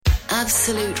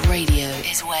Absolute Radio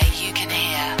is where you can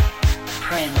hear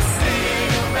Prince,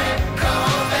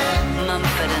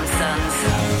 Mumford and Sons,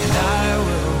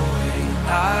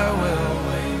 I will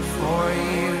wait for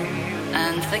you,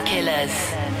 and The Killers.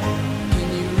 Can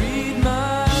you read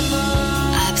my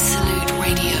mind? Absolute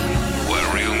Radio, where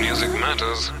real music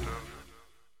matters.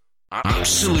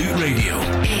 Absolute Radio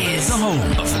is the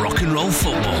home of rock and roll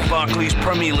football. Barclays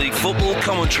Premier League football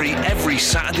commentary every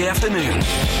Saturday afternoon.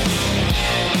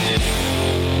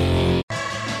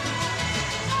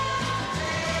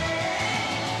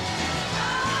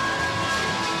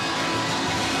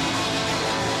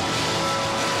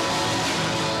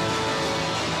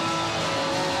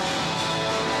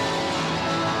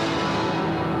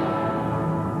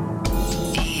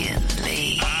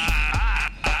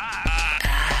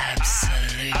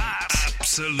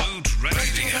 Absolute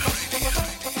Radio.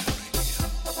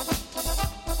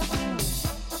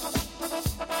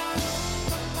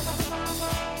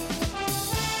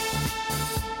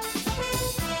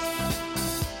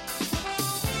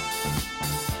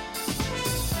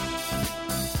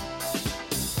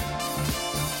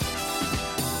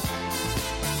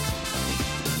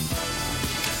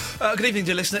 Good evening,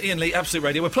 dear listener. Ian Lee, Absolute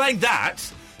Radio. We're playing that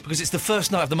because it's the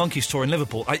first night of the Monkeys tour in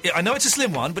Liverpool. I know it's a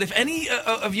slim one, but if any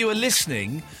of you are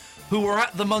listening who were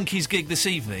at the Monkeys gig this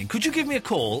evening, could you give me a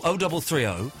call,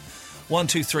 0330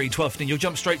 123 1215. You'll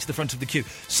jump straight to the front of the queue.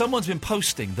 Someone's been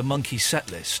posting the Monkeys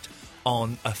set list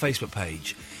on a Facebook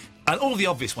page, and all of the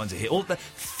obvious ones are here. All the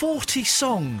 40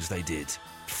 songs they did.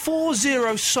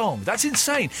 40 songs. That's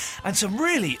insane. And some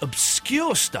really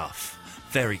obscure stuff.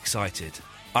 Very excited.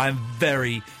 I'm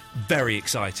very, very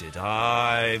excited.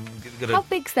 I'm gonna... How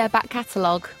big's their back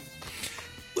catalogue?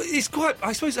 It's quite...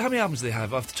 I suppose, how many albums do they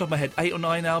have? Off the top of my head, 8 or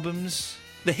 9 albums?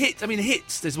 The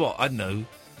hits, there's what? I don't know,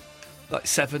 like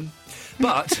 7.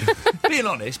 But, being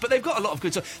honest, but they've got a lot of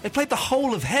good stuff. They played the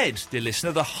whole of Head, dear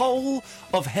listener. The whole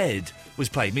of Head was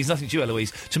played. It means nothing to you,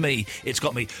 Eloise. To me, it's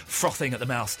got me frothing at the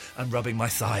mouth and rubbing my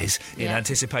thighs in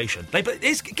anticipation.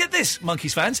 Get this,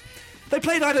 Monkeys fans. They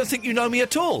played I Don't Think You Know Me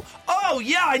At All. Oh,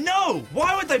 yeah, I know.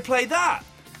 Why would they play that?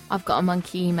 I've got a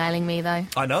monkey emailing me, though.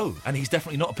 I know, and he's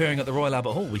definitely not appearing at the Royal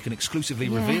Albert Hall. We can exclusively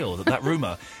reveal that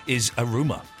rumour is a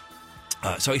rumour.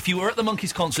 So if you were at the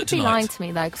Monkeys concert Could be tonight... lying to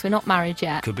me, though, because we're not married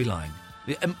yet. Could be lying.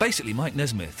 And basically, Mike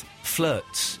Nesmith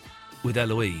flirts with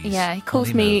Eloise. Yeah, he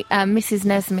calls me Mrs.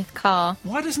 Nesmith Carr.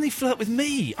 Why doesn't he flirt with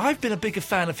me? I've been a bigger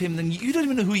fan of him than you. You don't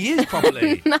even know who he is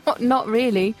properly. No, not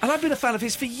really. And I've been a fan of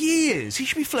his for years. He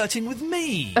should be flirting with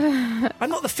me.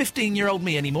 I'm not the 15-year-old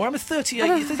me anymore. I'm a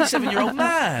 37-year-old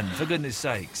man, for goodness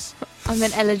sakes. I'm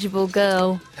an eligible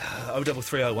girl.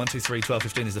 0330 123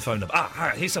 1215 is the phone number.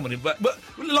 Here's someone in...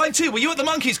 Line 2, were you at the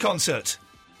Monkeys concert?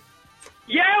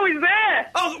 Yeah, I was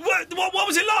there. Oh, what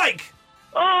was it like?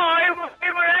 Oh,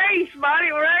 it were ace, man.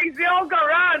 It were ace. They all got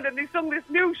round and they sung this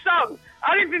new song.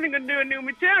 I didn't think they were going to do a new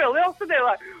material. They all stood there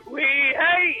like, we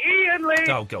hate Ian Lee.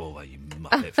 Oh, go away, you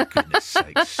muppet, for goodness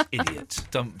sakes. Idiot.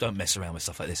 Don't mess around with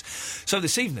stuff like this. So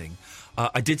this evening,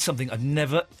 I did something I've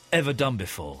never, ever done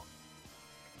before.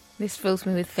 This fills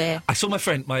me with fear. I saw my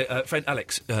friend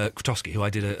Alex Krotowski, who I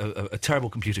did a terrible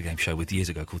computer game show with years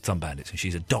ago called Thumb Bandits, and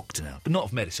she's a doctor now, but not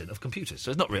of medicine, of computers,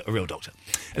 so it's not a real doctor.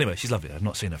 Anyway, she's lovely. I've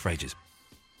not seen her for ages.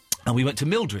 And we went to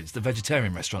Mildred's, the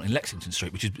vegetarian restaurant in Lexington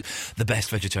Street, which is the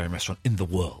best vegetarian restaurant in the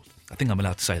world. I think I'm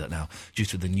allowed to say that now, due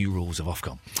to the new rules of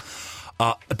Ofcom.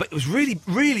 But it was really,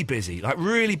 really busy, like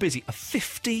really busy. A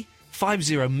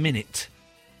 50-minute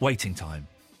waiting time.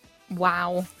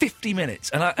 Wow. 50 minutes.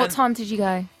 What time did you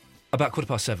go? About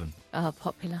 7:15. Oh,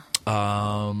 popular.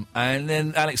 And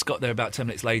then Alex got there about 10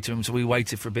 minutes later, and so we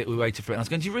waited for a bit. And I was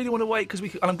going, do you really want to wait?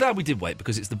 And I'm glad we did wait,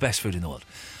 because it's the best food in the world.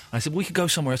 And I said, we could go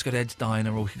somewhere else, go to Ed's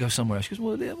Diner, or we could go somewhere else. She goes,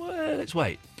 well, let's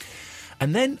wait.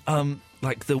 And then,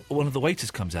 one of the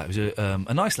waiters comes out, who's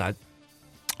a nice lad,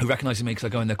 who recognises me because I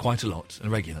go in there quite a lot,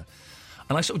 and regular.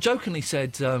 And I sort of jokingly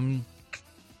said,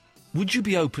 would you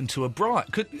be open to a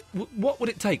bribe? What would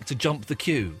it take to jump the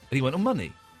queue? And he went, on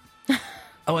money.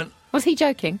 I went... Was he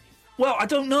joking? Well, I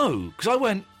don't know, because I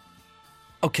went,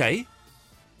 OK,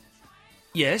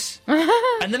 yes.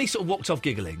 And then he sort of walked off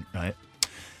giggling, right?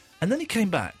 And then he came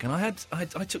back, and I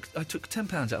took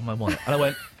 £10 out of my wallet, and I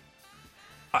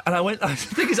went, the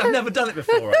thing is, I've never done it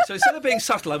before, right? So instead of being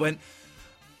subtle, I went,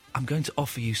 I'm going to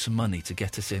offer you some money to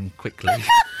get us in quickly.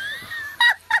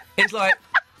 It's like,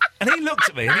 and he looked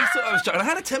at me, and he thought I was joking. I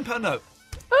had a £10 note,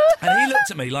 and he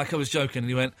looked at me like I was joking, and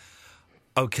he went,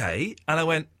 OK. And I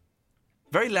went,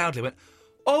 very loudly,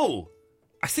 oh,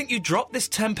 I think you dropped this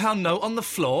 £10 note on the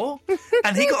floor.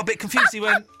 And he got a bit confused. He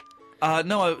went,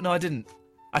 no, I didn't.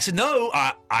 I said, no,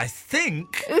 I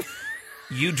think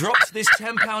you dropped this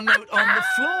 £10 note on the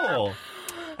floor.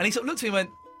 And he sort of looked at me and went,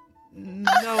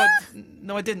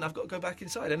 no, I didn't. I've got to go back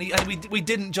inside. And we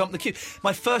didn't jump the queue.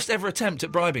 My first ever attempt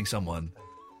at bribing someone.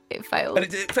 It failed.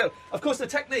 And it failed. Of course, the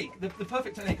technique, the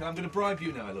perfect technique, and I'm going to bribe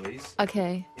you now, Eloise.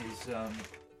 Okay.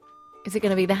 Is it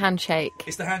going to be the handshake?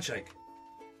 It's the handshake.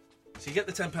 So you get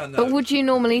the £10 note. But would you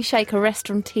normally shake a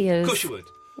restaurateur's? Of course you would.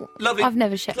 Lovely. I've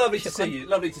never shaken. Lovely to see you.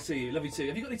 Lovely to see you. Lovely to see you.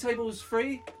 Have you got any tables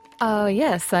free? Oh,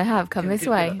 yes, I have. Come this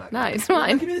way. No, it's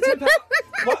fine. Give me the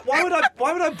 £10. Why would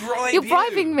I bribe you? You're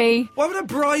bribing me. Why would I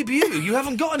bribe you? You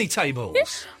haven't got any tables.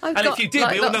 If you did,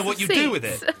 we all know what you do with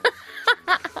it.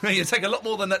 You take a lot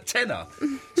more than that tenner.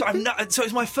 So I'm not. So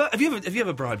it's my first. Have you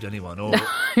ever bribed anyone? Or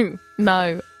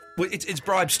No. Well, it's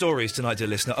bribe stories tonight, dear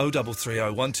listener. 0330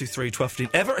 123 1215.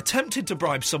 Ever attempted to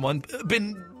bribe someone?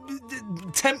 Been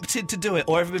tempted to do it,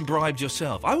 or ever been bribed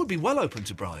yourself? I would be well open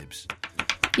to bribes.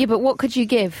 Yeah, but what could you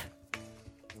give?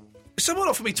 If someone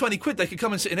offered me 20 quid, they could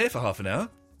come and sit in here for half an hour.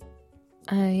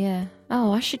 Oh, yeah.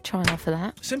 Oh, I should try and offer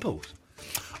that. Simple.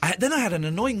 Then I had an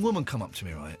annoying woman come up to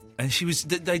me, right? And she was...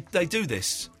 They do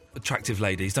this, attractive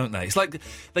ladies, don't they? It's like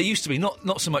they used to be,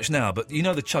 not so much now, but you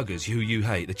know the chuggers who you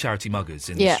hate, the charity muggers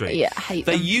in the street? Yeah, I hate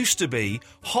They them. used to be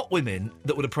hot women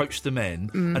that would approach the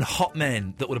men and hot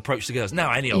men that would approach the girls.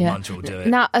 Now any old muncher will do it.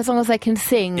 Now, as long as they can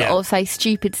sing or say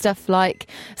stupid stuff like,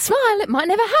 smile, it might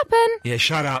never happen. Yeah,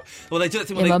 shut up. Well, they do that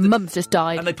thing Yeah, when my mum's just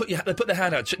died. and they put their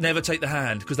hand out. Never take the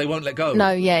hand because they won't let go.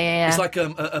 No, yeah. It's like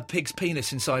a pig's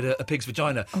penis inside a pig's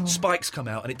vagina. Spikes come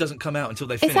out and it doesn't come out until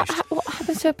they've Is finished. that what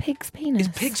happens to a pig's penis?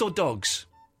 It's pigs or dogs?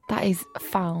 That is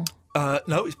foul.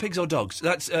 No, it's pigs or dogs.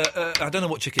 That's I don't know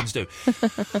what chickens do,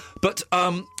 but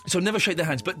so never shake their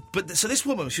hands. But so this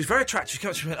woman, she was very attractive. She came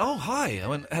up to me and went, "Oh, hi." I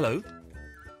went, "Hello,"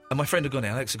 and my friend had gone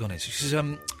in. Alex had gone in. So she says,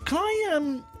 "Can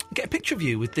I get a picture of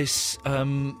you with this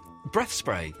breath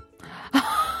spray?"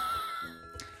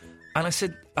 And I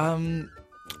said, and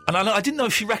I didn't know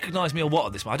if she recognised me or what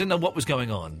at this point. I didn't know what was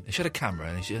going on. She had a camera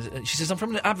and she says, "I'm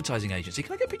from an advertising agency.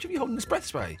 Can I get a picture of you holding this breath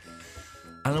spray?"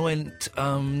 And I went,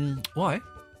 why?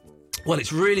 Well,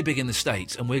 it's really big in the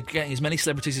States, and we're getting as many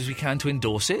celebrities as we can to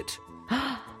endorse it.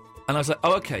 And I was like,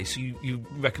 oh, OK, so you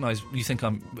recognise, you think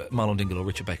I'm Marlon Dingle or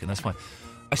Richard Bacon, that's fine.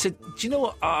 I said, do you know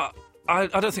what, I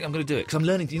don't think I'm going to do it, because I'm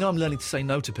learning to say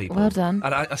no to people. Well done.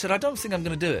 And I said, I don't think I'm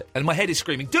going to do it. And my head is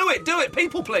screaming, do it,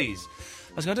 people, please.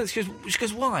 I was going, she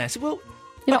goes, why? I said, well...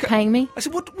 You're not paying me. I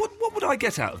said, what would I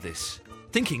get out of this?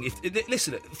 Thinking,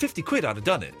 listen, 50 quid I'd have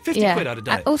done it. 50 quid I'd have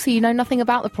done it. Also, you know nothing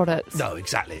about the products. No,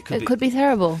 exactly. It could be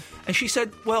terrible. And she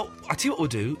said, well, I tell you what we'll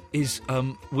do is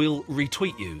we'll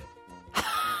retweet you.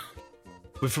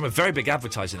 We're from a very big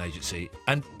advertising agency.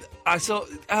 And I thought...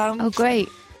 oh, great.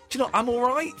 Do you know, I'm all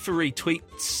right for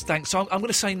retweets, thanks. So I'm going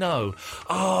to say no.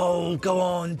 Oh, go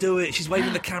on, do it. She's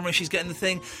waving the camera, she's getting the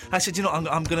thing. I said, you know, I'm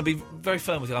going to be very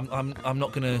firm with you. I'm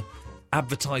not going to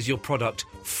advertise your product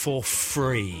for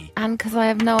free. And because I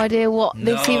have no idea what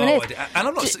this even is. And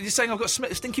I'm not... You're saying I've got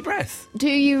stinky breath. Do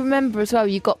you remember as well,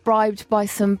 you got bribed by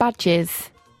some badges?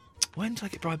 When did I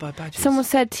get bribed by badges? Someone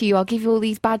said to you, I'll give you all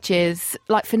these badges,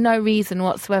 like, for no reason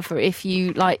whatsoever, if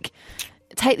you, like...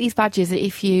 Take these badges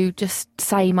if you just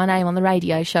say my name on the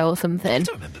radio show or something. I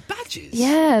don't remember badges.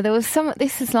 Yeah, there was some...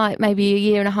 This is like maybe a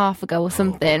year and a half ago or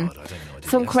something. God, I don't know what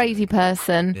some crazy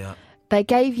person. Yeah. They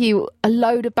gave you a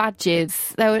load of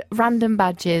badges. They were random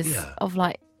badges of,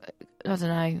 like, I don't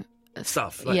know...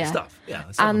 Stuff. Yeah. Stuff. Yeah.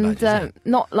 And badges,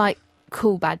 not, like,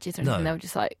 cool badges or anything. No. They were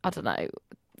just, like, I don't know,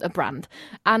 a brand.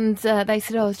 And they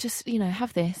said, it's just,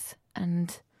 have this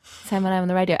and... Say my name on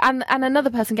the radio, and another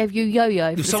person gave you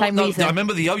yo-yo for the same reason. I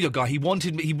remember the yo-yo guy. He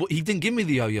wanted me. He didn't give me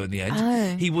the yo-yo in the end.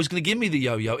 Oh. He was going to give me the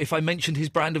yo-yo if I mentioned his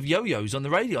brand of yo-yos on the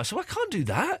radio. I said, I can't do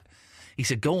that. He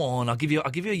said, "Go on, I'll give you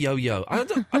a yo-yo." I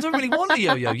don't really want a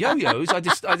yo-yo. Yo-yos, I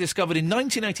discovered in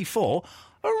 1984,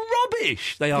 are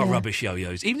rubbish. They are rubbish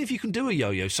yo-yos. Even if you can do a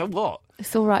yo-yo, so what?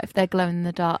 It's all right if they're glow in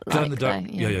the dark. Glow in the dark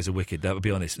though, yo-yos are wicked. That would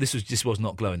be honest. This was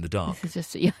not glow in the dark. This is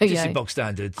just a yo-yo. Just a bog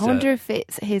standard. I wonder if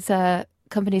it's his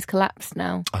company's collapsed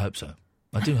now. I hope so.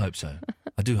 I do hope so.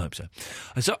 I do hope so.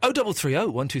 So 0330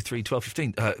 123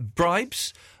 1215.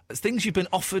 Bribes, things you've been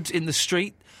offered in the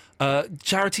street,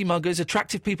 charity muggers,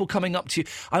 attractive people coming up to you.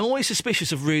 I'm always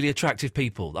suspicious of really attractive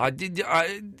people. And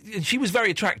she was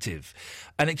very attractive,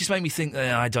 and it just made me think,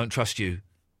 I don't trust you.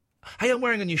 Hey, I'm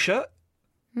wearing a new shirt.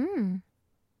 Don't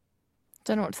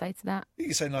know what to say to that. You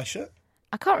can say nice shirt.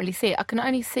 I can't really see it. I can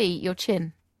only see your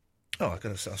chin. Oh,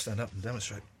 I'll stand up and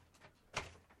demonstrate.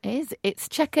 It is. It's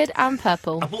checkered and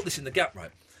purple. I bought this in the Gap,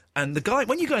 right? And the guy,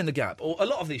 when you go in the Gap, or a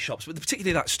lot of these shops, but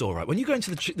particularly that store, right? When you go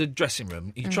into the dressing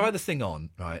room, you try the thing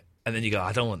on, right? And then you go,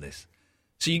 I don't want this.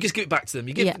 So you just give it back to them.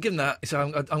 You give them that. So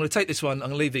I'm going to take this one. I'm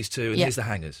going to leave these two, and here's the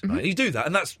hangers. Right? You do that,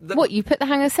 and that's What, you put the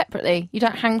hangers separately? You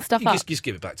don't hang stuff up? Just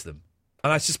give it back to them.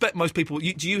 And I suspect most people.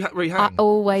 Do you rehang? I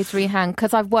always rehang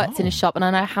because I've worked in a shop and I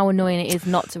know how annoying it is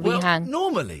not to rehang.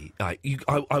 Normally, I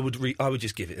would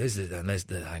just give it. There's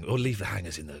the hanger, or leave the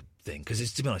hangers in the thing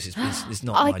because to be honest, it's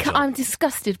not my job. I'm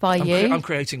disgusted by you. I'm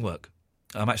creating work.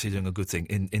 I'm actually doing a good thing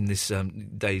in this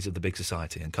days of the big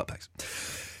society and cutbacks.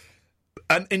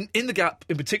 And in the Gap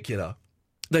in particular,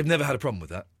 they've never had a problem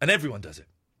with that, and everyone does it.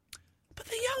 But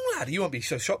the young lad, you won't be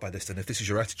so shocked by this then if this is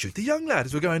your attitude. The young lad,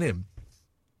 as we're going in,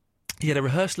 he had a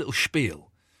rehearsed little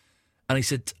spiel, and he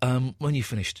said, when you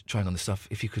finished trying on the stuff,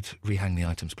 if you could rehang the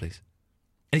items, please.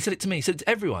 And he said it to me, he said it to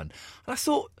everyone. And I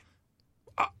thought,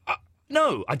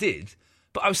 no, I did.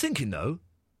 But I was thinking, though...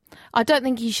 I don't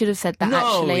think he should have said that,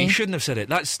 no, actually. he shouldn't have said it.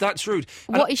 That's rude.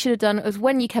 What he should have done was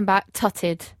when you came back,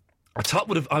 tutted. A tut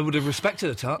I would have respected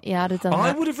a tut. Yeah, I'd have done that.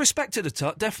 I would have respected a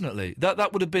tut, definitely.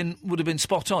 That would have been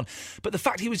spot on. But the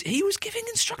fact he was giving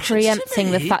instructions preempting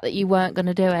to me, the fact that you weren't going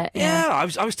to do it. Yeah,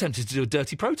 I was tempted to do a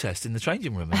dirty protest in the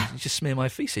changing room and just smear my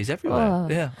feces everywhere. Oh.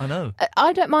 Yeah, I know.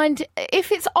 I don't mind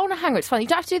if it's on a hanger. It's fine. You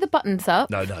don't have to do the buttons up.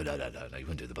 No. You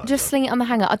wouldn't do the buttons. Just up. sling it on the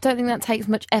hanger. I don't think that takes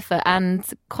much effort. And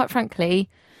quite frankly,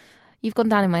 you've gone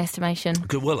down in my estimation.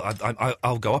 Good. Well,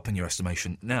 I'll go up in your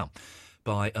estimation now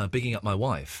by bigging up my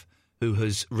wife, who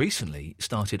has recently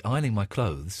started ironing my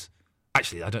clothes.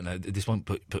 Actually, I don't know, this won't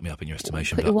put me up in your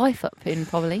estimation. Put your wife up in,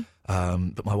 probably.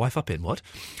 But my wife up in, what?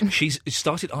 She's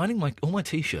started ironing all my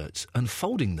T-shirts and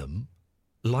folding them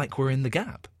like we're in the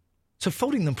Gap. So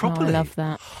folding them properly. Oh, I love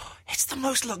that. It's the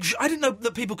most I didn't know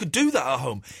that people could do that at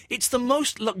home. It's the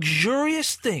most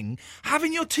luxurious thing,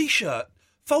 having your T-shirt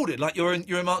folded like you're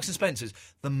in Marks and Spencer's.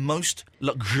 The most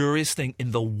luxurious thing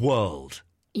in the world.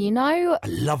 You know, I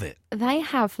love it. They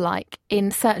have, like,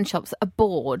 in certain shops, a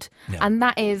board, and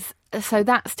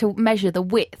that's to measure the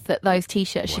width that those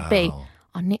T-shirts should be.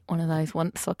 I nicked one of those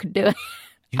once so I could do it.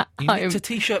 You nicked a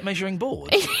T-shirt measuring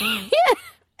board? Yeah.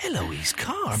 Eloise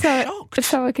Carr, I'm shocked.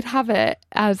 So I could have it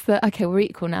as okay, we're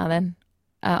equal now then.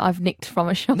 I've nicked from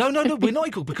a shop. No, we're not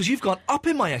equal because you've gone up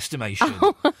in my estimation.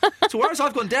 So whereas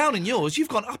I've gone down in yours, you've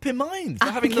gone up in mine for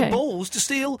having the balls to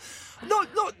steal, not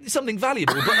something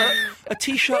valuable, but a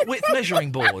T-shirt width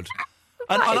measuring board.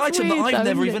 An item that I've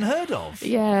never even heard of.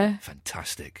 Yeah.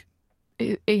 Fantastic.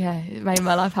 Yeah, it made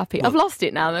my life happy. I've lost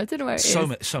it now, though. I don't know where it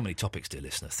is. So many topics, dear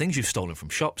listener. Things you've stolen from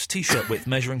shops, T-shirt width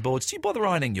measuring boards. Do you bother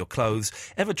ironing your clothes?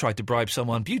 Ever tried to bribe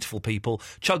someone? Beautiful people,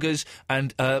 chuggers,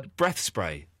 and breath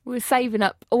spray. We're saving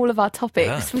up all of our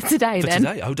topics for today, then.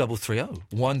 For today, 0330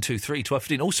 123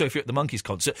 1215. Also, if you're at the Monkeys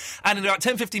concert. And in about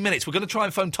 10-15 minutes, we're going to try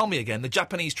and phone Tommy again, the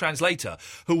Japanese translator,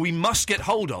 who we must get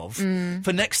hold of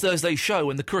for next Thursday's show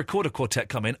when the Kurikorda Quartet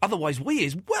come in. Otherwise, we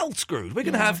is well screwed. We're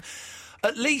going to have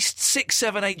at least 6,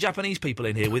 7, 8 Japanese people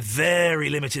in here with very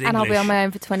limited English. And I'll be on my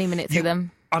own for 20 minutes with them.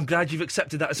 I'm glad you've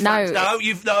accepted that as fact.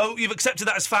 You've accepted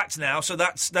that as fact now, so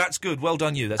that's good. Well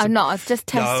done, you. I'm not. I was just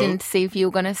testing to see if you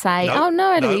were going to say,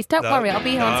 Eloise, don't worry, I'll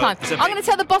be here on time. I'm going to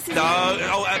tell the bosses...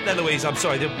 Eloise, I'm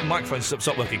sorry, the microphone's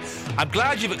stopped working. I'm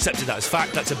glad you've accepted that as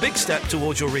fact. That's a big step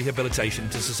towards your rehabilitation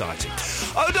to society.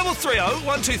 0330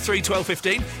 123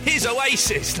 1215. Here's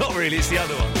Oasis. Not really, it's the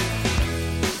other one.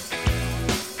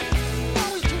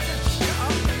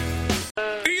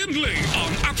 Ian Lee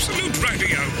on Absolute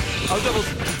Radio.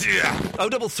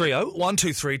 0330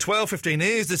 123 1215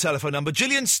 is the telephone number.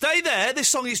 Gillian, stay there. This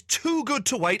song is too good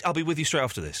to wait. I'll be with you straight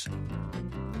after this.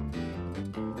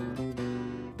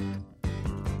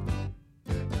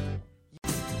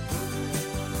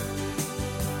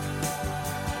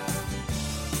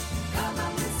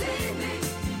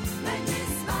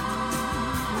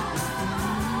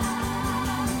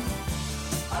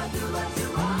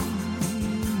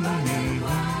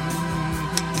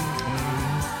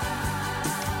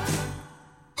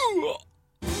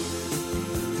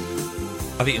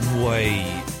 I've eaten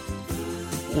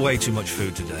way too much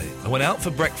food today. I went out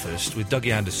for breakfast with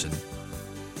Dougie Anderson.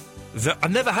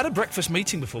 I've never had a breakfast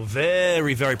meeting before.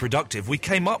 Very, very productive. We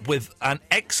came up with an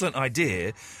excellent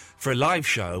idea for a live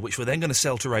show, which we're then going to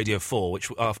sell to Radio 4, which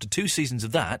after 2 seasons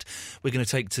of that, we're going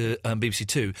to take to BBC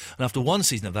 2. And after 1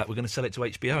 season of that, we're going to sell it to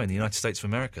HBO in the United States of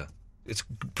America. It's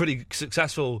a pretty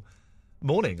successful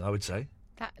morning, I would say.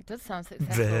 That does sound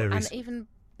successful. And even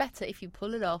better if you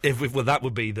pull it off. Well, that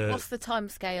would be the... What's the time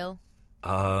scale?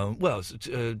 Well,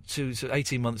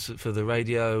 18 months for the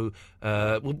radio.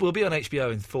 We'll be on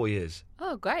HBO in 4 years.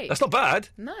 Oh, great. That's not bad.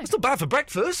 No. That's not bad for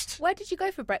breakfast. Where did you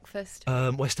go for breakfast?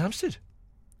 West Hampstead.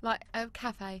 Like a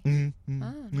cafe?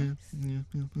 Nice.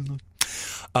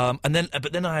 And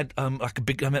then I had I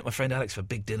met my friend Alex for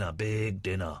big dinner.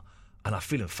 and I'm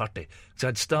feeling fatty. So I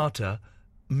had starter,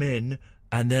 min,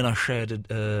 and then I shared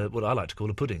what I like to call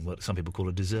a pudding, what some people call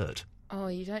a dessert. Oh,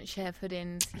 you don't share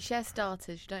puddings. You share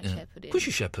starters, you don't share puddings. Of course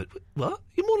you share What?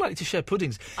 You're more likely to share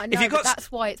puddings. I know, but that's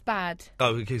why it's bad.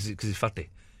 Oh, because it's fatty.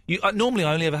 Normally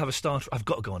I only ever have a starter. I've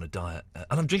got to go on a diet.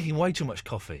 And I'm drinking way too much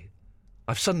coffee.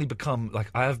 I've suddenly become,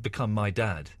 I have become my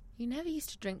dad. You never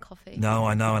used to drink coffee. No,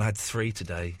 I know, and I had 3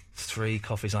 today. 3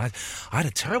 coffees. I had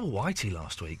a terrible whitey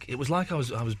last week. It was like I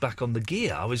was back on the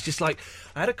gear. I was just like,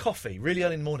 I had a coffee really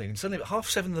early in the morning, and suddenly at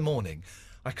 7:30 in the morning,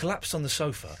 I collapsed on the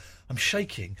sofa. I'm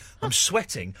shaking. I'm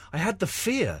sweating. I had the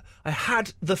fear. Did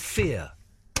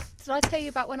I tell you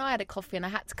about when I had a coffee and I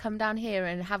had to come down here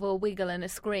and have a wiggle and a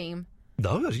scream?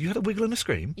 No, you had a wiggle and a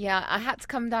scream? Yeah, I had to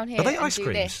come down here Are they and ice do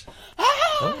creams?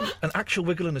 this. An actual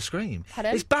wiggle and a scream.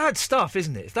 Pardon? It's bad stuff,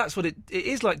 isn't it? If that's what it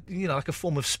is, like, like a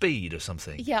form of speed or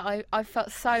something. Yeah, I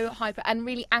felt so hyper and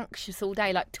really anxious all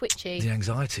day, like twitchy. The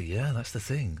anxiety, yeah, that's the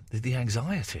thing. The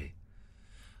anxiety.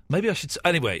 Maybe I should...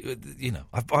 Anyway,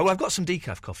 I've got some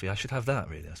decaf coffee. I should have that,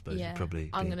 really, I suppose. Yeah, Probably.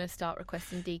 I'm going to start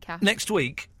requesting decaf. Next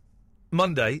week,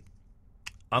 Monday,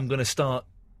 I'm going to start...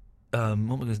 what am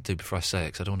I going to do before I say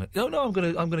it? 'Cause I don't want to... No, I'm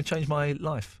going to change my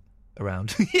life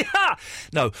around. Yeah!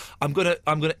 No, I'm going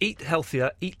to eat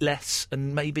healthier, eat less,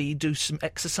 and maybe do some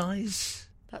exercise.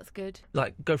 That's good.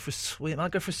 Like, go for a swim. I'll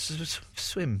go for a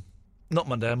swim. Not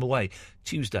Monday, I'm away.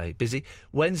 Tuesday, busy.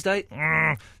 Wednesday,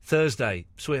 Thursday,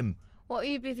 swim. What are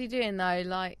you busy doing, though?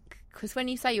 Like, because when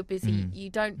you say you're busy, you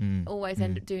don't always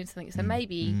end up doing something. So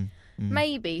maybe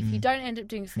if you don't end up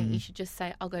doing something, you should just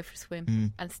say, I'll go for a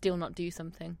swim and still not do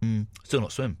something. Still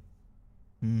not swim.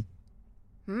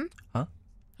 Huh?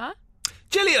 Huh?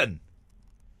 Gillian!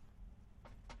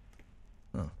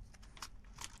 Oh.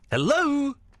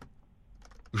 Hello?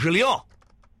 Gillian?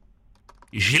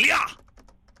 Gillian?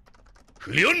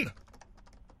 Gillian?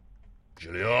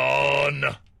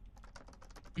 Gillian?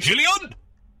 Gillian?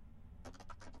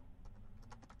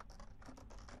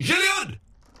 Gillian?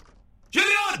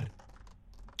 Gillian?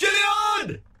 Gillian?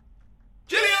 Gillian?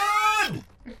 Gillian?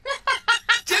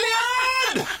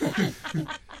 Gillian?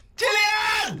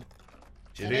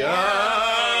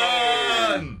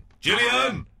 Gillian!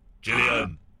 Gillian!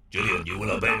 Gillian! Gillian, you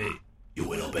will obey me. You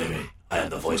will obey me. I am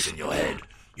the voice in your head.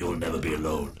 You will never be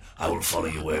alone. I will follow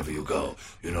you wherever you go.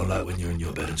 You know, like when you're in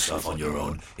your bed and stuff on your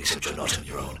own, except you're not on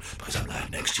your own, because I'm lying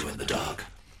next to you in the dark.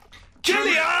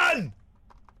 Gillian!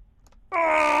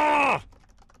 Ah!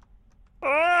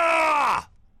 Ah!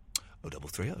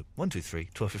 0330 123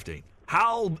 1215.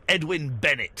 Hal Edwin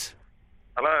Bennett.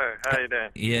 Hello, how are you doing?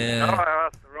 Yeah. Oh, I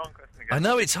asked the wrong question again. I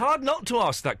know, it's hard not to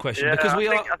ask that question because I we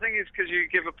think it's because you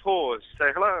give a pause,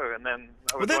 say hello, and then...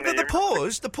 the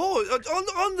pause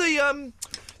on the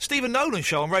Stephen Nolan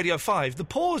show on Radio 5, the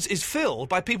pause is filled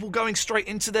by people going straight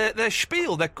into their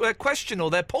spiel, their question or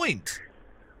their point.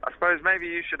 I suppose maybe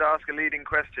you should ask a leading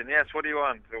question. Yes, what do you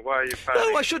want? Or why are you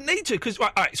phoning? No, I shouldn't need to, because...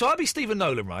 Right, so I'll be Stephen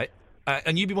Nolan, right?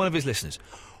 And you be one of his listeners.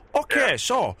 OK,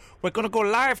 so we're going to go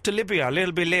live to Libya a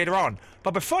little bit later on.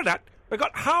 But before that, we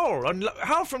got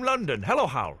Howell from London. Hello,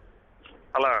 Howell.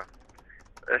 Hello.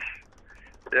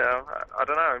 Yeah, I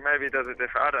don't know. Maybe it does it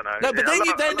different. I don't know. No,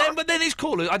 but then his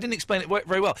callers. I didn't explain it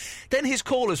very well. Then his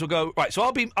callers will go right. So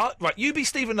right. You be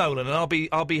Stephen Nolan, and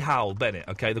I'll be Howell Bennett.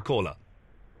 Okay, the caller.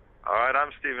 All right, I'm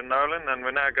Stephen Nolan, and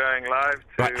we're now going live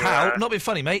to... Right, Hal, not being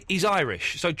funny, mate. He's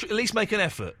Irish, so at least make an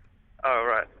effort. Oh,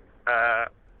 right.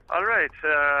 All right,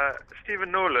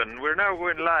 Stephen Nolan, we're now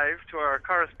going live to our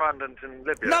correspondent in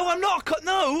Libya. No, I'm not.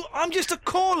 No, I'm just a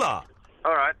caller.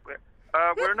 All right.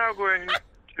 We're now going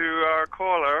to our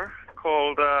caller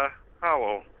called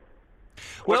Howell.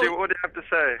 What do you have to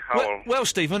say, Howell? Well,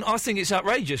 Stephen, I think it's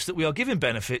outrageous that we are giving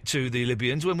benefit to the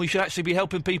Libyans when we should actually be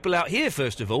helping people out here,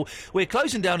 first of all. We're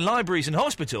closing down libraries and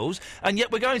hospitals, and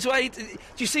yet we're going to aid... Do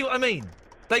you see what I mean?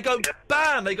 They go,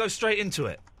 bam, they go straight into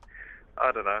it.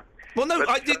 I don't know. Well, no,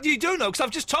 you do know, because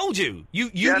I've just told you. You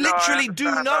literally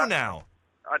do know now.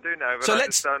 I do know, but so I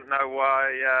just don't know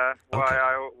why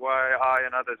I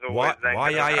and others always think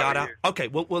Okay,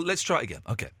 well, let's try it again.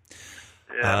 Okay.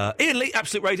 Yeah. Ian Lee,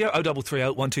 Absolute Radio, 0330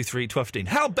 123 1215.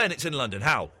 Hal Bennett's in London.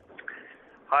 Hal.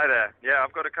 Hi there. Yeah,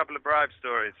 I've got a couple of bribe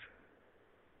stories.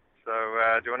 So,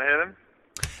 do you want to hear them?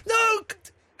 No,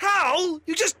 Hal,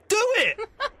 you just do it.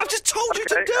 I've just told you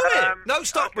to do it. No,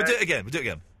 stop. Okay. We'll do it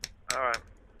again. All right.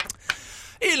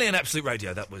 Ian Lee on Absolute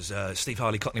Radio. That was Steve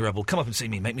Harley, Cockney Rebel. Come up and see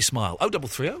me, make me smile.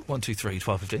 0330 123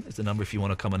 1215 is the number if you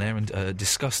want to come on air and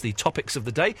discuss the topics of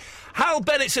the day. Hal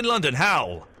Bennett's in London.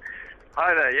 Hal.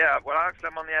 Hi there, yeah. Well, actually,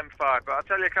 I'm on the M5, but I'll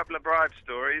tell you a couple of bribe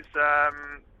stories.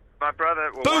 My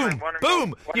brother... Well,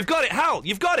 Boom! You've got it, Hal.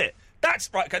 You've got it. That's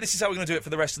right. Okay, this is how we're going to do it for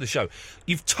the rest of the show.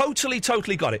 You've totally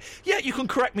got it. Yeah, you can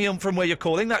correct me from where you're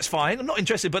calling. That's fine. I'm not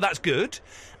interested, but that's good.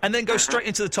 And then go straight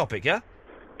into the topic. Yeah.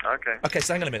 Okay. Okay.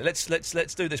 So hang on a minute.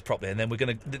 Let's do this properly, and then we're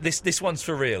going to. This one's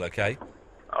for real. Okay.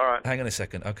 All right. Hang on a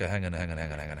second. Okay. Hang on. Hang on.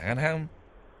 There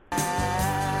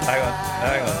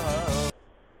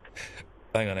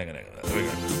we go.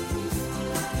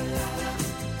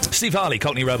 Steve Harley,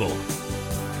 Cockney Rebel.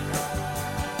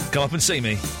 Come up and see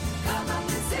me.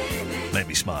 Make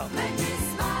me smile.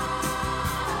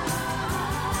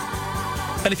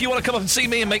 And if you want to come up and see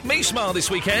me and make me smile this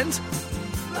weekend,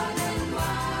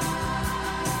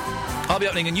 I'll be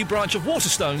opening a new branch of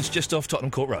Waterstones just off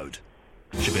Tottenham Court Road.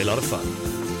 Should be a lot of fun.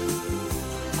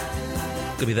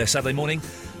 Gonna be there Saturday morning,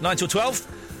 9 till 12,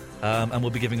 and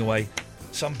we'll be giving away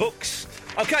some books.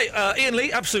 OK, Ian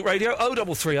Lee, Absolute Radio,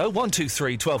 0330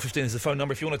 123 1215 is the phone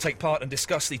number if you want to take part and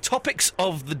discuss the topics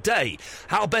of the day.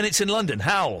 Hal Bennett's in London.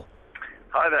 Hal.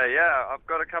 Hi there, yeah. I've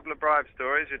got a couple of bribe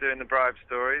stories. You're doing the bribe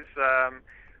stories. I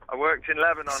worked in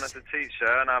Lebanon as a teacher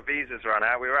and our visas ran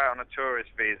out. We were out on a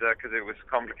tourist visa because it was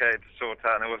complicated to sort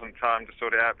out and there wasn't time to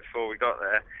sort it out before we got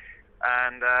there.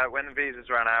 And when the visas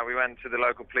ran out, we went to the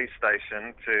local police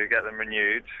station to get them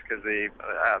renewed because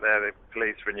out there the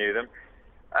police renew them.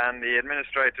 And the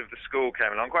administrator of the school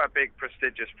came along, quite a big,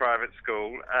 prestigious private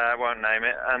school, I won't name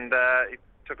it, and he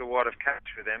took a wad of cash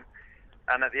with him.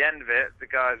 And at the end of it, the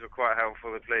guys were quite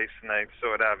helpful, the police, and they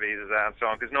sorted our visas out and so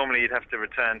on, because normally you'd have to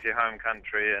return to your home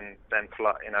country and then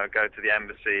go to the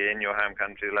embassy in your home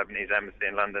country, the Lebanese embassy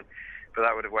in London. But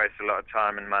that would have wasted a lot of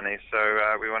time and money, so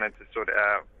we wanted to sort it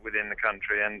out within the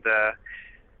country. And,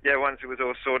 once it was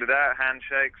all sorted out,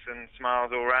 handshakes and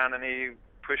smiles all round, and he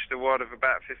pushed a wad of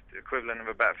about 50 quid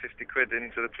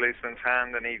into the policeman's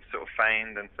hand, and he sort of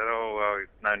feigned and said, "Oh, well,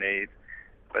 no need."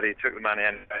 But he took the money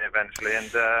anyway eventually. And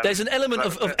there's an element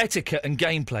of etiquette and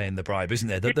gameplay in the bribe, isn't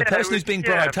there? The person who's being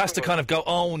bribed has to kind of go,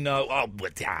 "Oh no,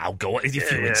 I'll go if you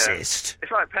insist." It's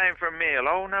like paying for a meal.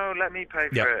 "Oh no, let me pay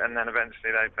for it," and then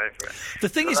eventually they pay for it. The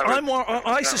thing is,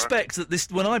 I suspect that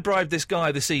when I bribed this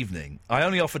guy this evening, I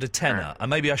only offered a tenner, and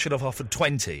maybe I should have offered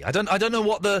 20. I don't know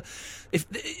what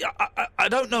I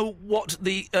don't know what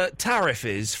the tariff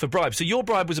is for bribes. So your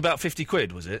bribe was about 50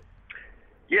 quid, was it?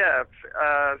 Yeah,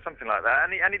 something like that.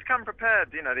 And he'd come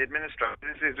prepared, the administrator.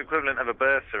 This is equivalent of a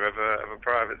bursar of a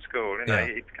private school.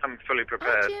 He'd come fully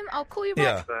prepared. Oh, Jim, I'll call you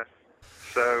back. Yeah.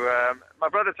 So my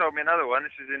brother told me another one.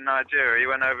 This is in Nigeria. He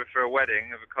went over for a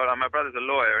wedding of my brother's a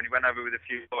lawyer, and he went over with a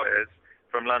few lawyers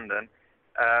from London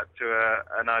to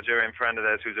a Nigerian friend of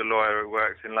theirs who's a lawyer who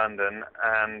works in London,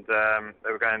 and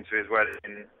they were going to his wedding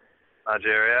in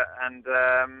Nigeria, and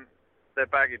their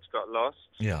baggage got lost.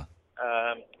 Yeah.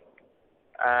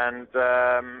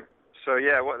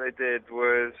 What they did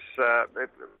was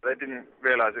they didn't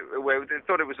realise it. They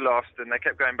thought it was lost, and they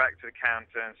kept going back to the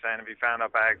counter and saying, "Have you found our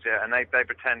bags yet?" And they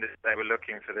pretended they were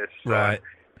looking for this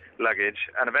luggage,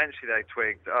 and eventually they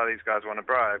twigged, "Oh, these guys want a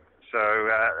bribe." So,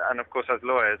 and of course, as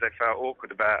lawyers, they felt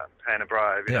awkward about paying a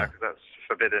bribe, because that's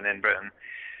forbidden in Britain.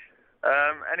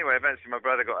 Anyway, eventually my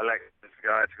brother got elected as the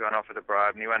guy to go and offer the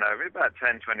bribe, and he went over about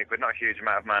 10, 20 quid, not a huge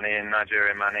amount of money in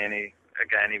Nigerian money, and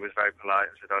he was very polite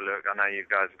and said, "Oh, look, I know you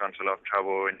guys have gone to a lot of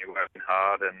trouble and you're working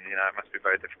hard and, it must be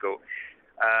very difficult.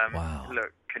 Wow.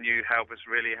 Look, can you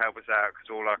really help us out, because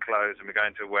all our clothes, and we're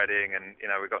going to a wedding and,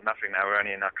 we've got nothing now, we're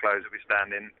only in our clothes that we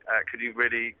stand in. Could you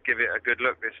really give it a good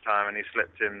look this time?" And he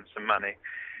slipped him some money.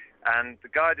 And the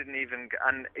guy didn't even...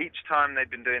 And each time they'd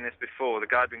been doing this before, the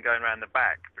guy had been going around the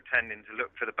back pretending to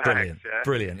look for the bags.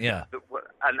 Brilliant, yeah.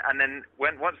 And then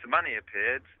once the money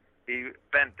appeared, he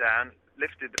bent down,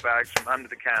 lifted the bags from under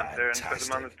the counter and put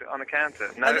them on the counter.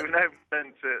 No one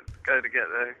to go to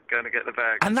get the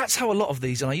bags. And that's how a lot of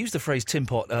these, and I use the phrase tin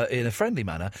pot in a friendly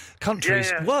manner,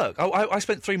 countries work. I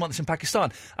spent 3 months in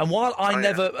Pakistan, and while I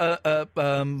never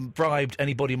bribed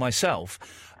anybody myself,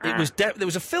 there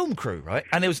was a film crew, right?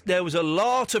 And there was a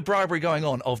lot of bribery going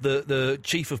on of the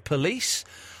chief of police.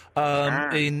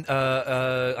 In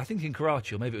I think in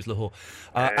Karachi, or maybe it was Lahore,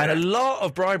 and a lot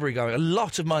of bribery going. A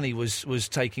lot of money was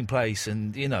taking place,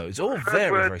 and it's all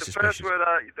very suspicious.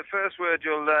 The first word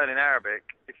you'll learn in Arabic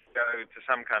if you go to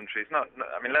some countries.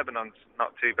 Lebanon's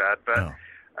not too bad, but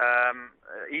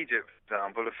Egypt, for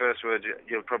example, the first word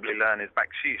you'll probably learn is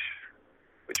bakshish,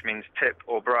 which means tip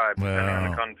or bribe, depending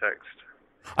on the context.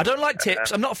 I don't like tips.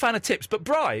 I'm not a fan of tips, but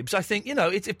bribes, I think,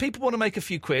 if people want to make a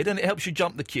few quid and it helps you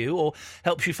jump the queue or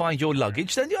helps you find your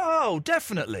luggage, then,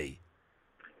 definitely.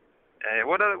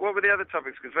 What were the other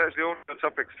topics? Because virtually all the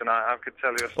topics tonight, I could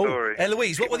tell you a story.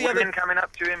 Eloise, what were the women coming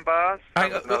up to you in bars?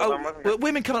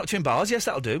 Women coming up to you in bars, yes,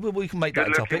 that'll do. We can make that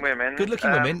a topic. Good-looking women.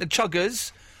 Good-looking women. The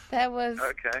chuggers. There was...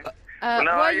 Okay. Well,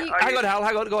 no, were I- you- I- Hang on, Hal.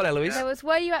 Hang on. Go on, Eloise. There was,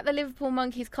 were you at the Liverpool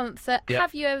Monkeys concert? Yep.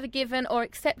 Have you ever given or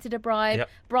accepted a bribe? Yep.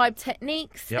 Bribe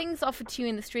techniques, Yep. things offered to you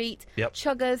in the street, Yep.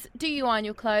 chuggers, do you iron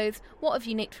your clothes? What have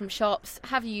you nicked from shops?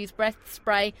 Have you used breath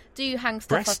spray? Do you hang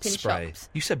stuff Breast up in spray. shops?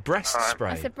 You said breast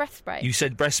spray. I said breath spray. You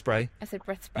said breast spray. I said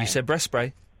breath spray. You said breast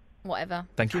spray. Whatever.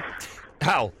 Thank you.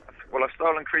 Hal. Well, I've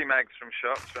stolen cream eggs from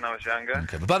shops when I was younger.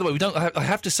 Okay, but by the way, we don't. I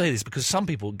have to say this because some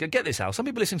people get this, Hal. Some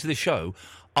people listening to this show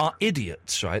are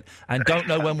idiots, right, and don't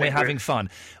know when we're having fun.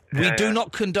 We do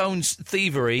not condone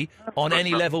thievery on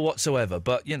any level whatsoever.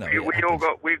 But you know,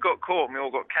 We got caught and we all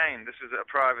got caned. This was at a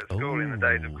private school in the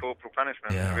days of corporal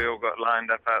punishment. Yeah. We all got lined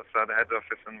up outside the head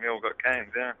office and we all got caned,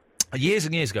 yeah. years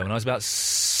and years ago, when I was about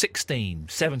 16,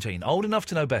 17, old enough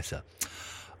to know better,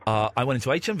 I went into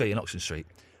HMV in Oxford Street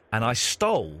and I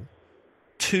stole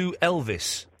 2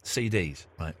 Elvis CDs,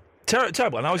 right?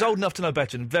 Terrible. And I was old enough to know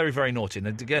better and very, very naughty. And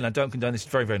again, I don't condone this,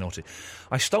 it's very, very naughty.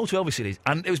 I stole 2 Elvis CDs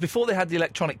and it was before they had the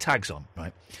electronic tags on,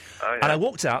 right? Oh, yeah. And I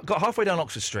walked out, got halfway down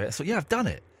Oxford Street, I thought, yeah, I've done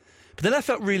it. But then I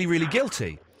felt really, really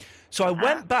guilty. So I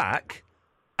went back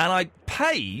and I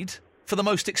paid for the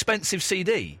most expensive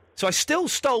CD. So I still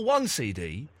stole 1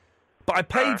 CD, but I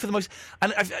paid for the most...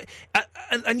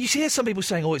 And you hear some people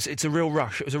saying, oh, it's a real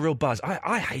rush, it was a real buzz.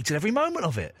 I hated every moment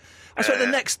of it. I spent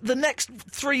the next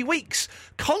 3 weeks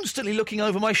constantly looking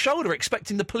over my shoulder,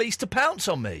 expecting the police to pounce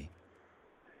on me.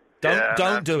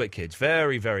 Don't do it, kids.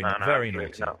 Very, very, very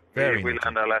naughty. No. Very we naughty.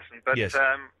 learned our lesson. But Yes.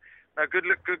 no,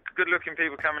 good-looking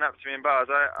people coming up to me in bars.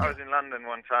 I was in London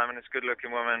one time, and this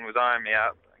good-looking woman was eyeing me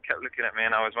up, kept looking at me,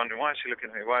 and I was wondering, why is she looking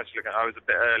at me? Why is she looking? I was a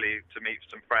bit early to meet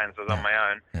some friends. I was on my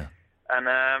own, and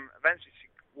eventually she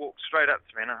walked straight up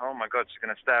to me, and oh my God, she's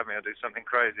going to stab me or do something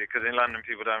crazy. Because in London,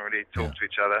 people don't really talk to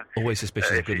each other. Always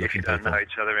suspicious of if you good-looking don't people. know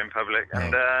each other in public. No.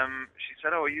 And she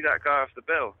said, "Oh, are you that guy off the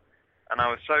bill?" And I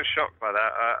was so shocked by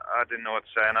that, I didn't know what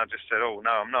to say, and I just said, "Oh,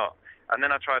 no, I'm not." And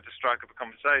then I tried to strike up a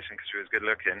conversation because she was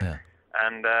good-looking. Yeah.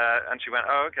 And she went,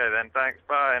 "Oh, okay then, thanks,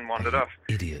 bye," and wandered off.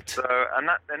 Idiot. So and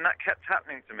that kept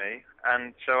happening to me,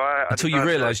 and so I Until you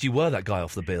decided- realised you were that guy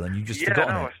off the bill and you just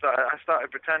forgotten it. I started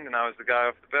pretending I was the guy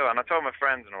off the bill, and I told my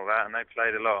friends and all that, and they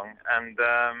played along. And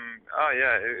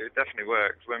it definitely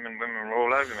worked. Women were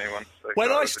all over me once.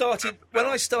 When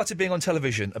I started being on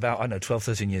television about 12,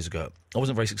 13 years ago, I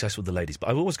wasn't very successful with the ladies, but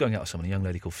I was always going out with someone, a young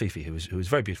lady called Fifi, who was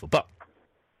very beautiful. But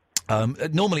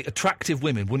normally attractive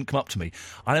women wouldn't come up to me.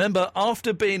 I remember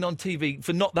after being on TV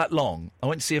for not that long, I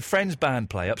went to see a friend's band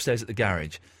play upstairs at the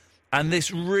garage, and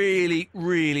this really,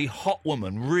 really hot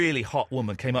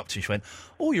woman came up to me. She went,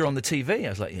 "Oh, you're on the TV?" I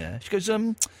was like, "Yeah." She goes,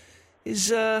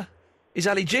 "Is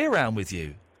Ali G around with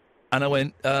you?" And I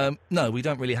went, "No, we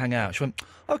don't really hang out." She went,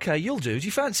 "Okay, you'll do. Do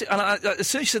you fancy?" And as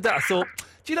soon as she said that, I thought,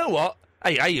 "Do you know what?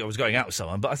 Hey, I was going out with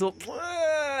someone, but I thought,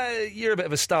 you're a bit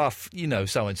of a staff, you know,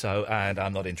 so-and-so, and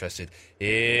I'm not interested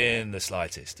in the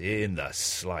slightest,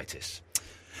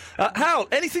 Hal,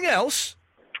 anything else?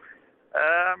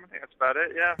 I think that's about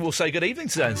it, yeah. We'll say good evening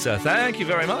to then, sir. Thank you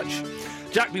very much.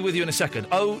 Jack, be with you in a second.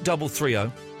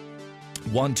 0330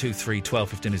 123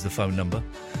 1215 is the phone number.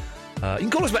 You can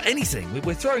call us about anything.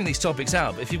 We're throwing these topics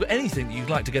out, but if you've got anything that you'd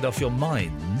like to get off your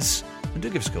minds, then do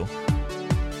give us a call.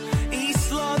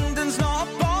 East London's not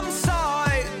a bomb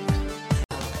site.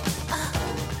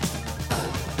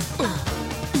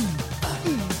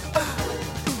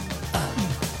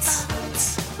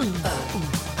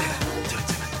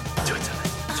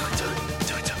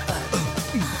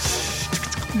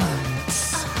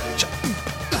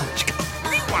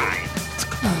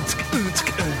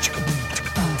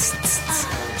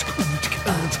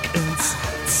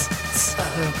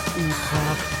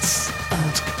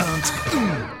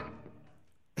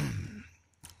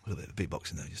 A little bit of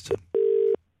beatboxing there, just to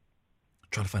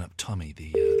try to find out Tommy,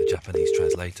 the Japanese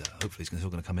translator. Hopefully he's still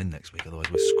going to come in next week, otherwise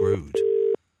we're screwed.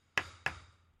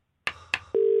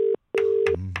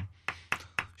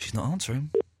 She's not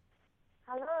answering.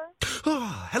 Hello?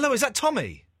 Oh, hello, is that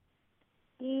Tommy?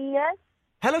 Yes?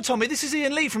 Hello, Tommy, this is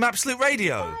Ian Lee from Absolute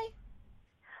Radio. Hi.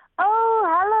 Oh,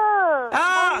 hello.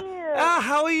 How are you?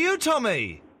 How are you,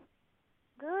 Tommy?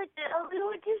 Good. We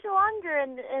were just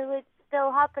wondering if it's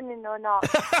still happening or not.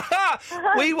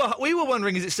 we were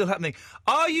wondering, is it still happening?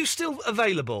 Are you still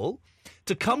available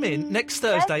to come in next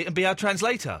Thursday and be our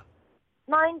translator?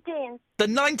 19th. The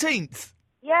 19th?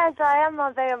 Yes, I am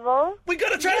available. We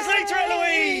got a translator,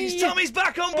 Eloise! Tommy's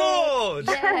back on board!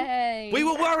 Yay. We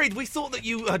were worried. We thought that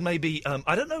you had maybe,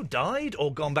 died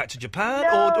or gone back to Japan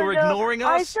No, or ignoring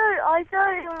us. I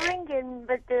saw you ringing,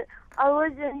 but I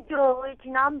wasn't sure which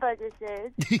number this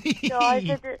is. So I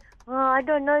said, I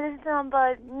don't know this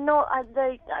number. Not at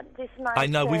this night. I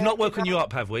know. We've not woken you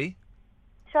up, have we?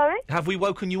 Sorry? Have we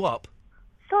woken you up?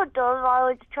 Sort of. I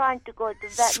was trying to go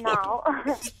to bed now.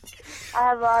 I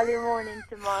have early morning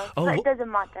tomorrow, but it doesn't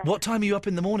matter. What time are you up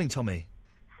in the morning, Tommy?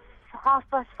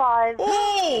 5:30.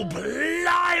 Oh,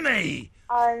 blimey!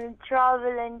 I'm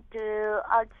travelling to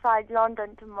outside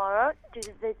London tomorrow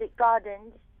to visit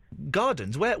gardens.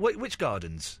 Gardens? Where? Which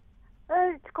gardens?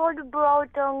 It's called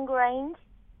Broughton Grange.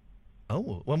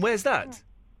 Oh, and where's that?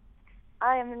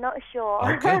 I am not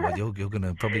sure. Okay, well, you're going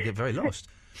to probably get very lost.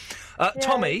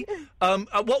 Tommy,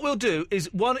 what we'll do is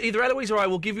either Eloise or I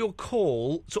will give you a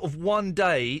call sort of one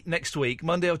day next week,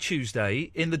 Monday or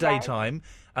Tuesday, in the daytime,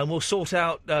 and we'll sort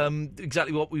out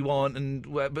exactly what we want, and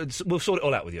we'll sort it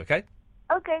all out with you, okay?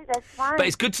 Okay, that's fine. But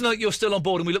it's good to know that you're still on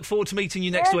board, and we look forward to meeting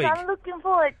you next week. I'm looking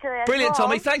forward to it. Brilliant,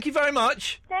 Tommy. Thank you very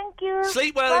much. Thank you.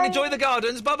 Sleep well and enjoy the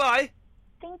gardens. Bye-bye.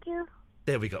 Thank you.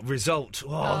 There we go. Result.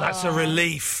 Oh, that's a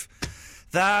relief.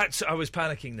 That I was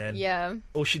panicking then. Yeah.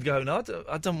 Or she'd go, no,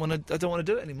 I don't want to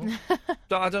do it anymore.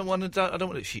 I don't want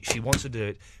to. She wants to do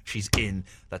it. She's in.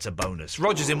 That's a bonus.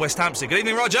 Roger's in West Hampstead. Good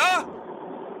evening, Roger.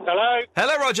 Hello.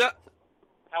 Hello, Roger.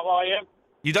 How are you?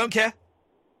 You don't care?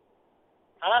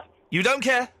 Huh? You don't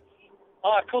care?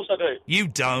 Oh, of course I do. You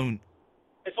don't.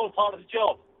 It's all part of the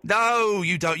job. No,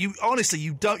 you don't. You honestly,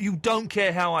 you don't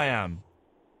care how I am.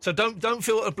 So don't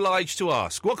feel obliged to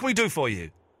ask. What can we do for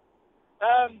you?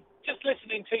 Just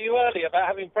listening to you earlier about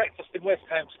having breakfast in West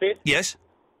Hampstead. Yes.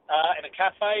 In a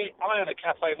cafe. I own a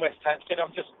cafe in West Hampstead.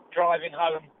 I'm just driving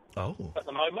home at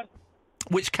the moment.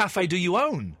 Which cafe do you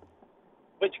own?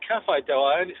 Which cafe do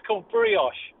I own? It's called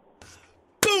Brioche.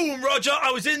 Boom, Roger!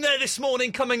 I was in there this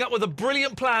morning coming up with a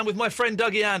brilliant plan with my friend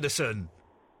Dougie Anderson.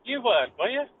 You weren't, were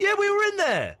you? Yeah, we were in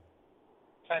there.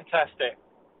 Fantastic.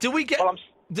 Do we get... Well,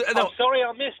 I'm sorry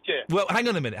I missed you. Well, hang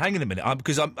on a minute.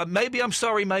 Because maybe I'm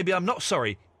sorry, maybe I'm not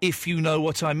sorry, if you know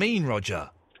what I mean, Roger.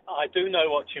 I do know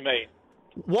what you mean.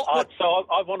 What? So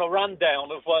I want a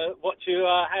rundown of what you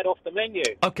had off the menu.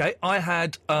 Okay, I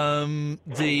had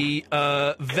the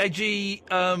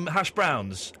veggie hash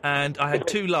browns, and I had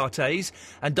 2 lattes,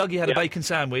 and Dougie had a bacon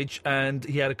sandwich, and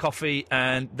he had a coffee,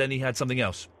 and then he had something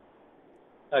else.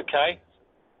 Okay.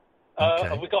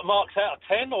 Have we got marks out of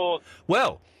 10, or...?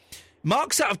 Well,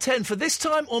 marks out of 10 for this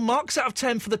time, or marks out of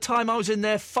 10 for the time I was in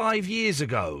there 5 years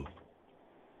ago?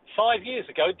 5 years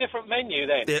ago, different menu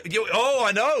then.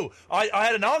 I know. I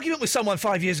had an argument with someone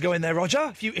 5 years ago in there,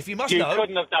 Roger. If you must know. You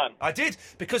couldn't have done. I did,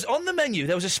 because on the menu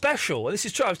there was a special, and this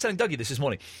is true, I was telling Dougie this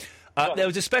morning. There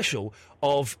was a special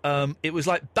of, it was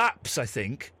like Baps, I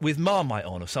think, with Marmite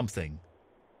on or something.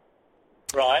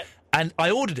 Right. And I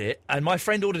ordered it, and my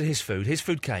friend ordered his food. His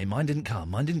food came, mine didn't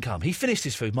come. He finished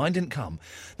his food, mine didn't come.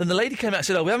 Then the lady came out and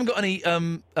said, we haven't got any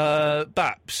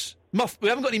Baps. We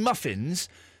haven't got any muffins.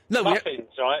 No, muffins,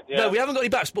 right? Yeah. No, we haven't got any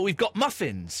Baps, but we've got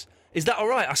muffins. Is that all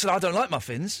right? I said, I don't like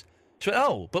muffins. She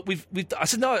went, but we've. I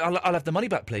said, no, I'll have the money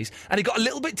back, please. And it got a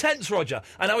little bit tense, Roger.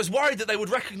 And I was worried that they would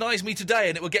recognise me today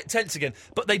and it would get tense again.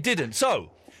 But they didn't.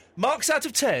 So, marks out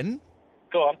of 10.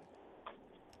 Go on.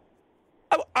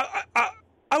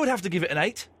 I would have to give it an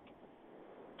 8.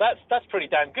 That's pretty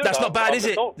damn good. That's not bad, is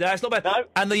it? That's not bad. No.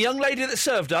 And the young lady that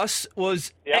served us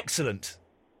was excellent.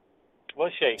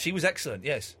 Was she? She was excellent,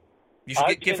 yes. You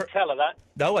should give her... tell her that.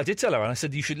 No, I did tell her, and I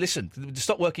said, you should listen.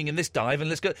 Stop working in this dive and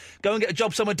let's go and get a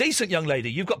job somewhere decent, young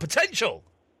lady. You've got potential.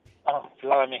 Oh,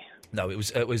 blimey. No, it was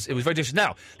very different.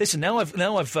 Now, listen, now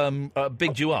I've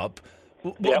bigged you up.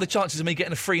 What are the chances of me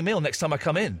getting a free meal next time I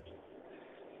come in?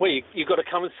 Well, you've got to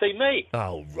come and see me.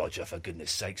 Oh, Roger, for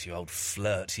goodness sakes, you old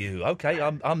flirt, you. OK,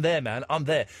 I'm there, man, I'm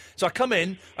there. So I come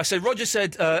in, I say, Roger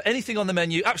said anything on the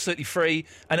menu, absolutely free,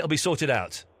 and it'll be sorted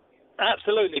out.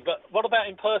 Absolutely, but what about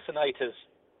impersonators?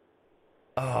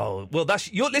 Oh, well,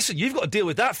 listen, you've got to deal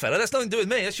with that, fella. That's nothing to do with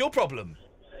me. That's your problem.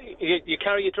 You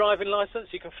carry your driving licence?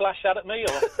 You can flash that at me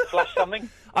or flash something?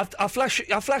 I'll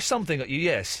flash something at you,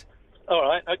 yes. All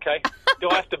right, OK. Do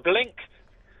I have to blink?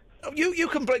 You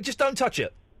can blink, just don't touch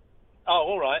it. Oh,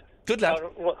 all right. Good lad.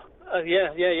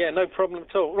 Yeah, no problem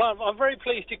at all. Right, I'm very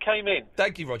pleased you came in.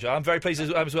 Thank you, Roger. I'm very pleased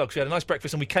as well, because we had a nice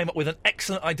breakfast and we came up with an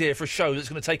excellent idea for a show that's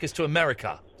going to take us to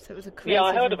America. So it was a creative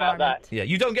I heard about that. Yeah,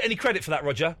 you don't get any credit for that,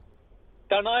 Roger.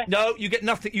 Don't I? No, you get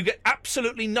nothing. You get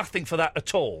absolutely nothing for that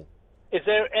at all. Is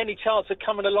there any chance of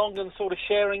coming along and sort of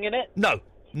sharing in it? No,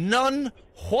 none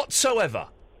whatsoever.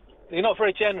 You're not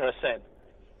very generous then?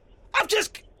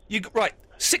 Right,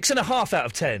 6.5 out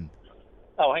of 10.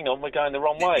 Oh, hang on, we're going the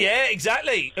wrong way. Yeah,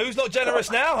 exactly. Who's not generous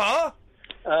now, huh?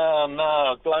 Oh, no,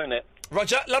 I've blown it.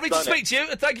 Roger, lovely to speak to you,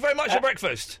 and thank you very much for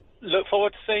breakfast. Look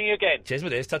forward to seeing you again. Cheers, my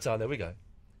dears. Ta-ta, there we go.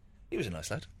 He was a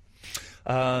nice lad.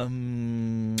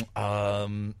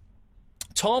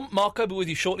 Tom, Marco will be with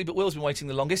you shortly, but Will's been waiting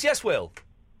the longest. Yes, Will?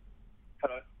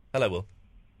 Hello. Hello, Will.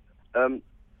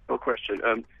 A question.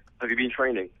 Have you been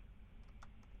training?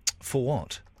 For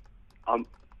what? I'm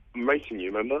racing you,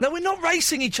 remember? No, we're not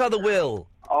racing each other, Will.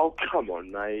 Oh, come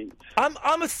on, mate. I'm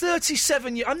a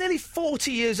 37-year... I'm nearly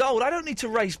 40 years old. I don't need to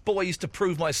race boys to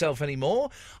prove myself anymore.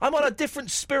 I'm on a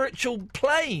different spiritual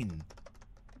plane.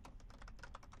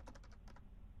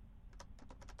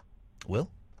 Will?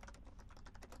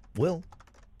 And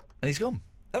he's gone.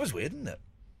 That was weird, isn't it?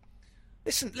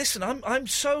 Listen, I'm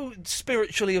so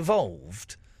spiritually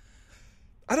evolved.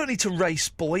 I don't need to race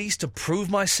boys to prove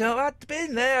myself. I've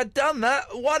been there, I've done that,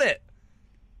 won it.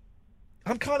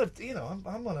 I'm kind of,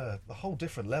 I'm on a whole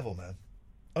different level, man.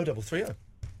 0330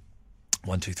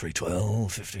 123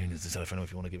 12 15 is the telephone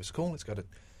if you want to give us a call. Let's go to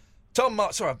Tom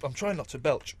Martin. Sorry, I'm trying not to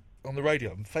belch on the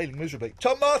radio. I'm failing miserably.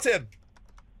 Tom Martin!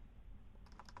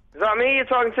 Is that me you're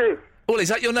talking to? Well, is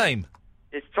that your name?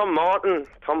 It's Tom Martin.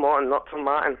 Tom Martin, not Tom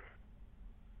Martin.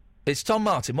 It's Tom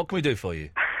Martin. What can we do for you?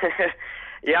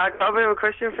 Yeah, I've got a bit of a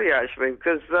question for you, actually,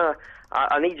 because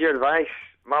I need your advice.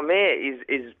 My mate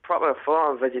is proper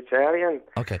full-on vegetarian.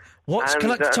 Okay.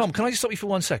 Tom, can I just stop you for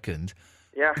 1 second?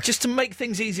 Yeah. Just to make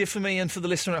things easier for me and for the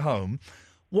listener at home,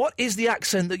 what is the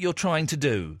accent that you're trying to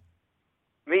do?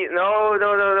 No.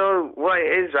 What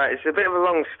it is, right, it's a bit of a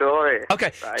long story.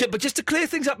 Okay, right? but just to clear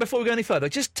things up before we go any further,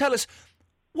 just tell us,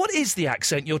 what is the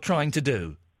accent you're trying to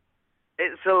do?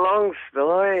 It's a long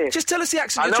story. Just tell us the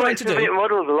accent you're trying to do. I know it's a bit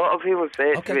muddled. A lot of people say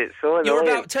it's a bit so annoying. You're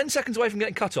about 10 seconds away from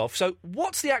getting cut off, so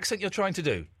what's the accent you're trying to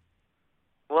do?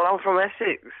 Well, I'm from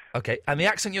Essex. Okay, and the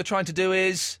accent you're trying to do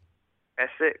is?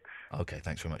 Essex. Okay,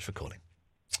 thanks very much for calling.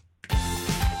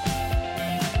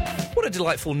 What a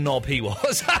delightful knob he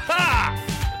was.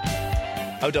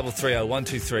 0330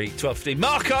 123 1215.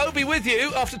 Marco, be with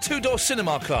you after Two Door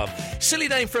Cinema Club. Silly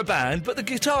name for a band, but the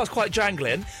guitar's quite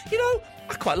jangling.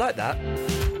 I quite like that.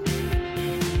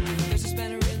 There's a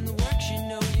spanner in the works,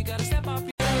 you gotta step off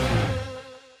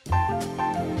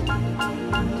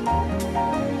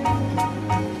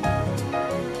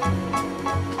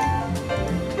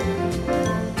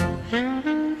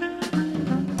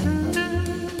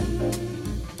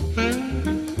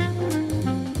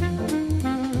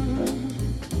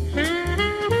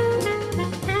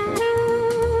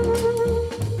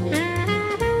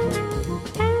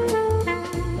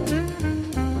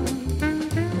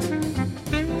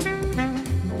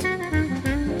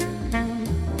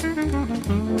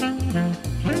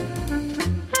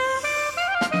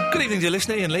Dear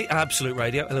listener, Ian Lee, Absolute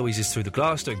Radio. Eloise is through the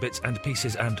glass, doing bits and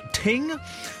pieces and ting.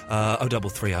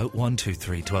 0330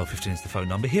 123 1215 is the phone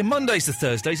number. Here Mondays to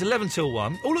Thursdays, 11 till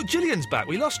 1. Oh, look, Gillian's back.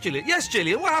 We lost Gillian. Yes,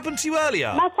 Gillian, what happened to you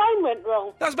earlier? My phone went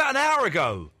wrong. That was about an hour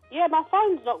ago. Yeah, my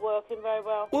phone's not working very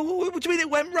well. Well, what do you mean it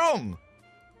went wrong?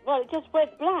 Well, it just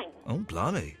went blank. Oh,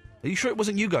 blimey. Are you sure it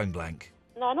wasn't you going blank?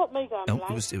 No, not me going blank. No,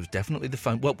 it was definitely the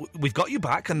phone. Well, we've got you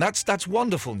back, and that's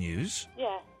wonderful news.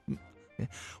 Yeah.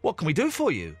 What can we do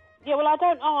for you? Yeah, well, I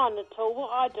don't iron at all.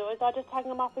 What I do is I just hang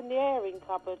them up in the airing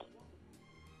cupboard.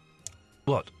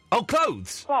 What? Oh,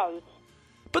 clothes? Clothes.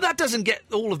 But that doesn't get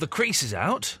all of the creases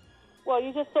out. Well,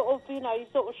 you just sort of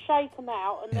shake them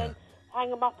out and then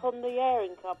hang them up on the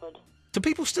airing cupboard. Do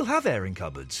people still have airing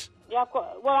cupboards? Yeah,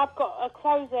 I've got a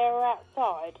clothes airer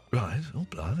outside. Right. Oh,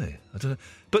 blimey. I don't know.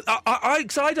 But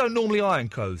I don't normally iron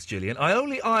clothes, Gillian. I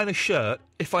only iron a shirt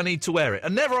if I need to wear it. I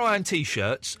never iron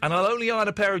T-shirts, and I'll only iron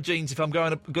a pair of jeans if I'm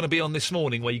going to be on This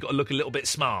Morning, where you've got to look a little bit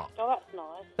smart. Oh, that's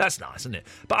nice. That's nice, isn't it?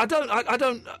 But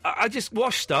I just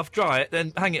wash stuff, dry it,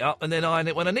 then hang it up, and then iron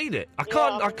it when I need it. I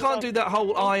can't do that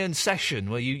whole iron session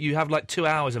where you have like 2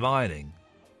 hours of ironing.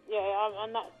 Yeah,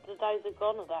 and the days are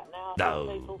gone of that now.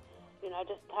 No. People,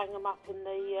 just hang them up in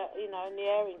the, in the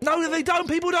airing cupboard. No, they don't.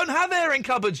 People don't have airing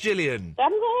cupboards, Gillian. They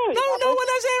haven't got airing cupboards? No one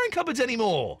has airing cupboards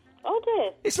anymore. Oh,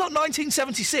 dear. It's not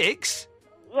 1976.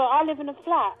 Well, I live in a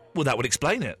flat. Well, that would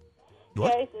explain it.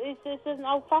 What? Yeah, it's an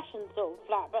old-fashioned sort of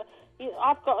flat, but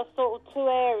I've got a sort of two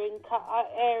airing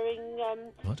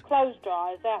clothes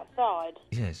dryers outside.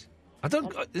 Yes. I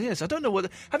don't know whether...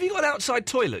 Have you got an outside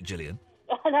toilet, Gillian?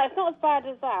 No, it's not as bad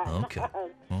as that. Okay.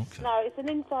 Okay. No, it's an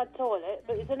inside toilet,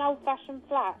 but it's an old-fashioned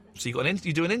flat. So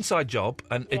you do an inside job,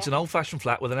 and it's an old-fashioned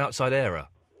flat with an outside airer.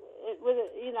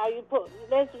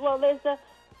 There's a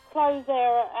clothes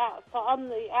area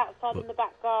outside in the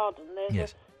back garden.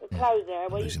 There's a clothes area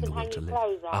where you can hang your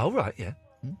clothes up. Oh, right, yeah.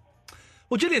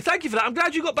 Well, Gillian, thank you for that. I'm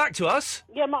glad you got back to us.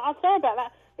 Yeah, I'm sorry about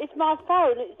that. It's my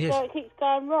phone. It keeps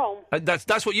going wrong.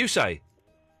 That's what you say.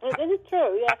 It is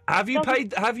true, yeah. Have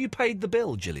you paid the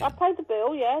bill, Gillian? I paid the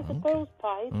bill, yes. The bill's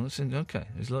paid. Oh, okay,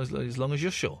 as long as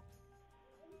you're sure.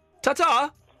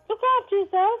 Ta-ta! Look after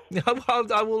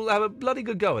yourself. I will have a bloody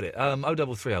good go at it.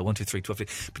 0330 123 12.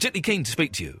 Particularly keen to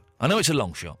speak to you. I know it's a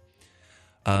long shot.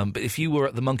 But if you were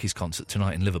at the Monkees concert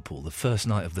tonight in Liverpool, the first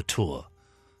night of the tour,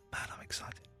 man, I'm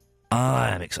excited. I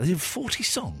am excited. They did 40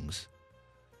 songs.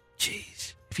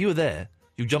 Jeez. If you were there,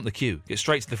 you'd jump the queue. Get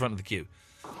straight to the front of the queue.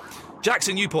 Jack's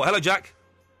in Newport. Hello, Jack.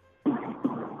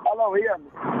 Hello, Ian.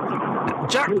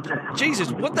 Jack,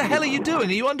 Jesus, what the hell are you doing?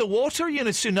 Are you underwater? Are you in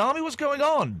a tsunami? What's going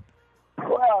on?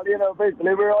 Well, you know,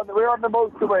 basically, we're on the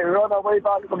motorway. We're on our way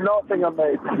back from Nottingham,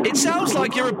 mate. It sounds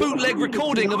like you're a bootleg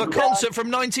recording of a concert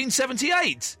from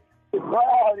 1978.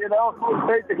 Well, you know,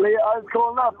 basically, I was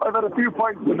calling up. I've had a few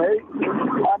points to make.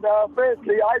 And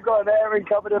firstly, I've got an airing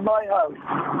cupboard in my house.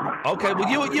 OK,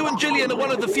 well, you and Gillian are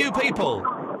one of the few people.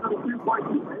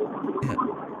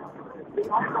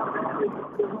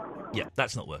 Yeah,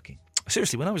 that's not working.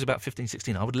 Seriously, when I was about 15,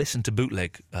 16, I would listen to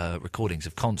bootleg recordings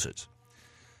of concerts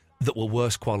that were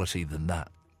worse quality than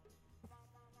that.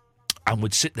 And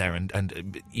would sit there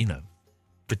and you know,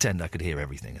 pretend I could hear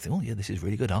everything. I think, oh, yeah, this is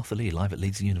really good. Arthur Lee live at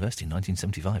Leeds University in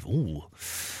 1975. Ooh,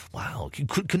 wow. You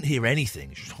couldn't hear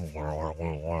anything.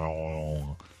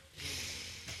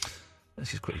 Let's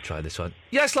just quickly try this one.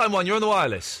 Yes, line 1, you're on the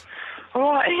wireless.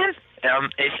 All right, Ian.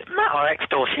 It's Matt or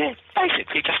X-Doors here.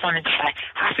 Basically, just wanted to say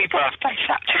happy birthday,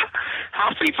 Satchel.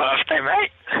 Happy birthday,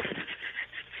 mate.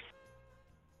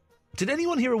 Did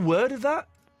anyone hear a word of that?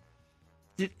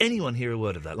 Did anyone hear a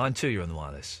word of that? Line 2, you're on the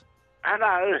wireless.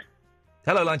 Hello.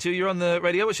 Hello, line 2, you're on the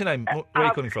radio. What's your name? Where are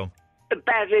you calling from?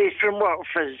 Barry from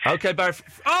Watford. OK, Barry.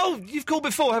 Oh, you've called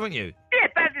before, haven't you? Yeah,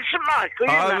 Barry St Michael.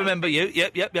 I remember you.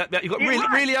 Yep. You've got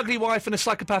really ugly wife and a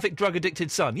psychopathic, drug-addicted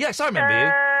son. Yes, I remember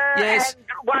you. Yes. And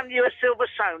won you a silver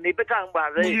Sony, but don't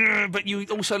worry. Yeah, but you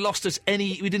also lost us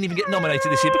we didn't even get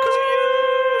nominated this year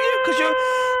because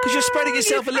you're spreading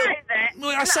yourself a little.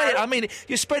 Well, I say it. I mean,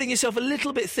 you're spreading yourself a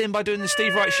little bit thin by doing the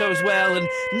Steve Wright show as well, and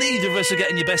neither of us are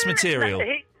getting your best material.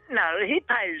 He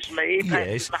pays me. He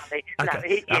pays me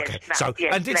money. Okay.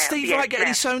 And did Steve Wright get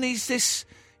any Sonys this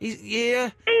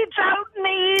year? He don't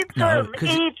need them.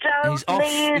 He's off.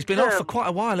 He's been off for quite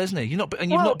a while, hasn't he? You've not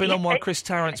been on while Chris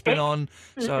Tarrant's been on.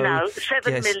 So, no,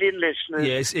 7 million listeners.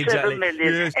 Yes, exactly. 7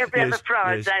 million. Yes, Every other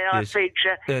Friday I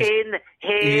feature in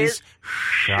his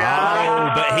show.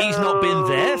 But he's not been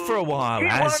there for a while,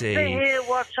 has he? You want to hear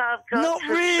what I've got Not to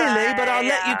really, say? but I'll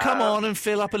let you come on and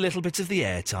fill up a little bit of the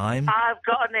airtime. I've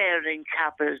got an airing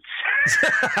cupboard.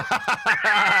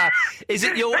 Is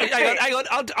it your... Hang on,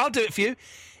 I'll do it for you.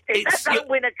 If that don't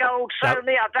win a gold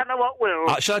Sony, I don't know what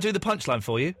will. Shall I do the punchline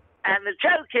for you? And the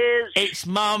joke is... It's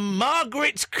Mum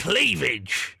Margaret's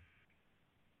cleavage.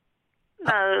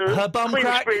 No. Her bum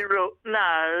crack?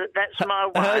 No, that's my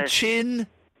wife. Her chin?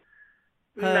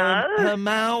 No. Her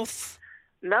mouth?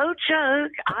 No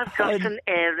joke. I've got an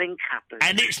airing cupboard.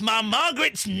 And it's Mum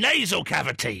Margaret's nasal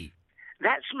cavity.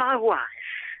 That's my wife.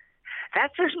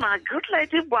 That is my good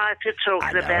lady wife you're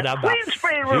talking about.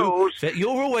 Queensbury rules.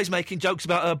 You're always making jokes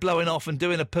about her blowing off and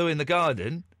doing a poo in the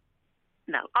garden.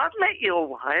 No, I've met your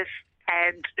wife,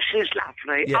 and she's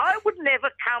lovely. Yeah. I would never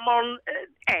come on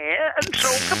air and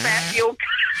talk about your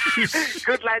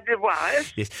good lady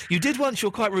wife. Yes, you did once. You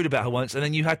were quite rude about her once, and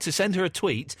then you had to send her a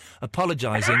tweet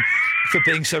apologising for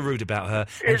being so rude about her,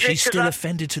 and she's still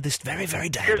offended to this very, very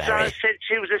day, Because Barry. I said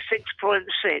she was a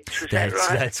 6.6, is that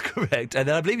right? That's correct. And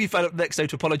then I believe you phoned up the next day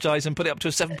to apologise and put it up to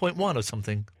a 7.1 or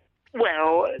something.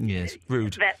 Well, Yes,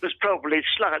 rude. that was probably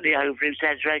slightly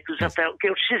over-exaggerated because I felt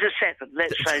guilty. She's a 7,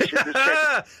 let's say she's a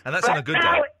 7. And that's on a good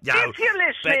day. If you're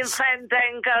listening,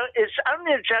 Fandango, it's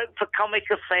only a joke for comic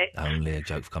effect. Only a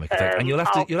joke for comic effect. And you'll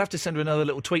have to send her another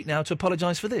little tweet now to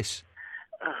apologise for this.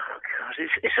 Oh, God,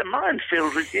 it's a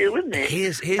minefield with you, isn't it?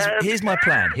 Here's my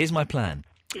plan. Here's my plan.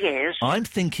 Yes. I'm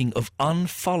thinking of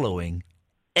unfollowing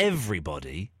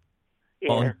everybody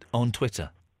on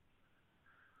Twitter.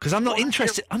 Because I'm not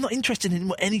interested. I'm not interested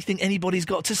in anything anybody's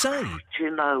got to say. Do you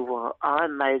know what? I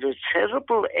made a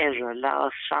terrible error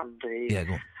last Sunday. Yeah,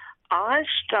 go on. I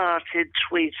started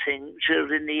tweeting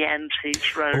during the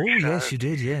Antiques Roadshow. Oh, yes, you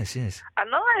did. Yes. And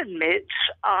I admit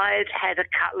I'd had a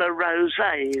couple of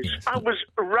rosés. Yes. I was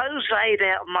roséed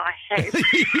out of my head.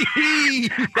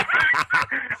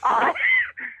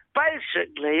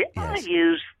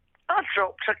 I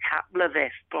dropped a couple of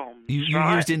F-bombs. You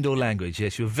used indoor language,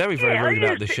 yes. You were very, very rude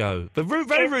about the show. But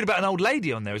very rude about an old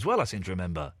lady on there as well, I seem to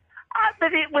remember.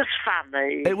 But it was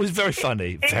funny. It was very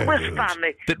funny. It was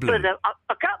funny. Bit blue. But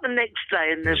I got the next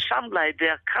day and there's some lady,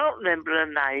 I can't remember her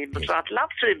name, but I'd love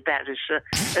to embarrass her,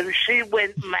 and she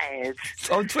went mad.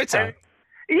 On Twitter?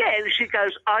 Yeah, and she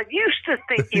goes, I used to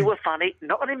think you were funny,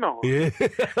 not anymore. Yeah.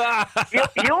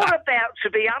 You're about to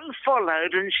be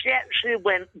unfollowed, and she actually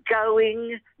went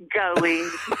going.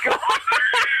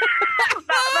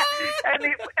 and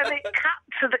it cut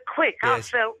to the quick. Yes,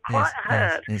 I felt quite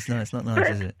hurt. It's not nice,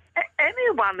 But is it?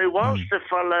 anyone who wants to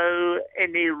follow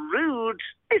any rude,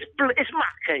 it's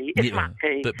mucky. It's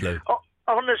mucky. Bit blue.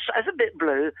 It's a bit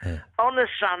blue. On a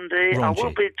Sunday, Raunchy. I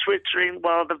will be twittering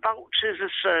while the vultures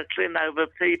are circling over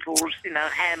people's,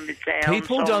 hand-me-downs.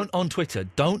 People on Twitter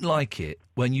don't like it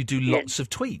when you do lots of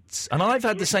tweets. And I've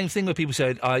had the same thing where people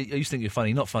said, I used to think you're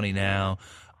funny, not funny now.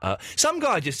 Some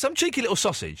cheeky little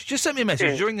sausage, just sent me a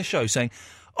message during the show saying,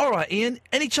 all right, Ian,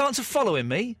 any chance of following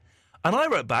me? And I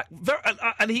wrote back,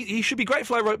 and he should be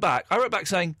grateful I wrote back. I wrote back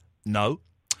saying, no.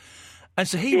 And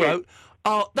so he wrote,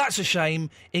 oh, that's a shame.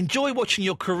 Enjoy watching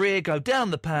your career go down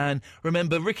the pan.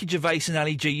 Remember, Ricky Gervais and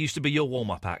Ali G used to be your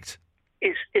warm-up act.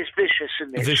 It's vicious,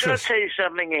 isn't it? Vicious. Shall I tell you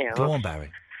something else? Go on,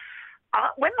 Barry.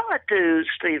 When I do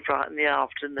Steve Wright in the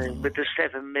afternoon with the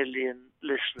 7 million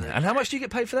listeners... And how much do you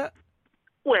get paid for that?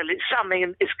 Well, it's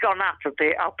something... It's gone up a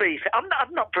bit.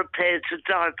 I'm not prepared to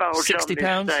divulge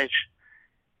 £60? on this stage.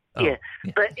 Oh, yeah,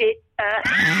 but it...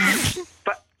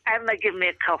 And they give me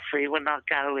a coffee when I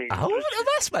go in. Oh, well,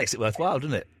 that makes it worthwhile,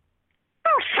 doesn't it?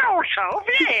 Oh, sort of,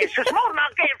 yes. It's more than I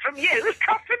get from you. It's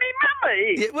costing me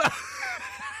money. Yeah, well...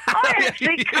 I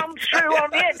actually come through on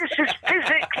the end. This is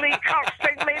physically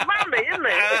costing me money, isn't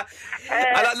it?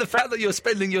 I like the fact that you're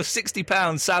spending your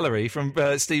 £60 salary from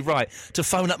Steve Wright to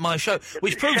phone up my show,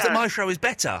 which proves that my show is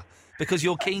better because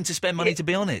you're keen to spend money to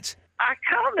be on it. I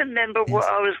can't remember what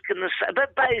I was going to say,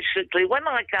 but basically, when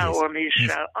I go on his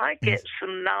show, I get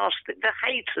some nasty... The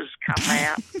haters come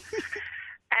out,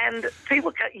 and people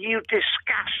go, you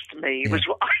disgust me, was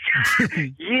what I...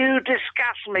 You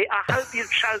disgust me. I hope you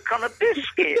choke on a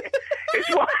biscuit.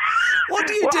 What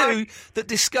do you do that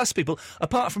disgusts people,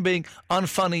 apart from being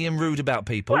unfunny and rude about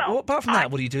people? Well, apart from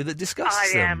that, what do you do that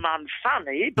disgusts them? I am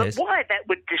unfunny, but why that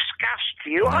would disgust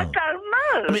you, I don't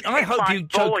know. I mean, I hope you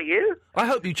choke. Bore you. I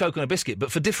hope you choke on a biscuit,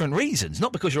 but for different reasons,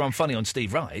 not because you're unfunny on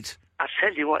Steve Wright. I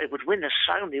tell you what, it would win a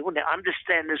Sony, wouldn't it? I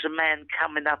understand there's a man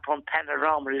coming up on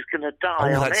Panorama who's going to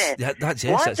die on air. That's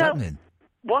happening.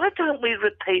 Why don't we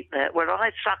repeat that, where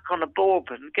I suck on a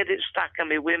bourbon, get it stuck in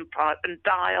my windpipe and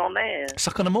die on air?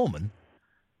 Suck on a Mormon?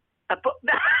 Oh,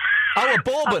 a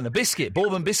bourbon, a biscuit,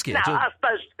 bourbon biscuit. No, I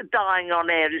suppose dying on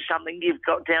air is something you've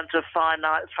got down to a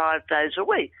finite 5 days a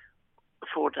week,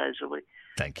 4 days a week.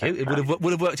 Thank you. It would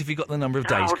have worked if you got the number of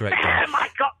days correct. Damn, I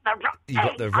got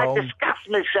the wrong... I disgust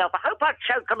myself. I hope I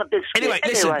choke on a biscuit. Anyway,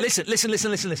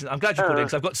 listen. I'm glad you called in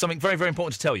because I've got something very, very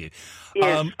important to tell you.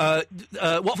 Yes.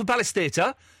 Watford Palace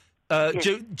Theatre,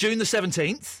 June the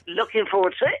 17th. Looking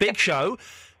forward to it. Big show.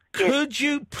 Could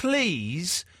you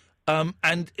please...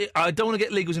 and I don't want to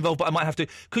get legals involved, but I might have to.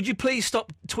 Could you please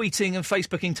stop tweeting and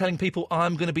Facebooking, telling people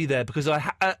I'm going to be there? Because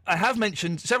I have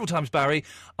mentioned several times, Barry,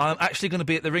 I'm actually going to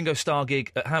be at the Ringo Starr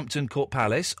gig at Hampton Court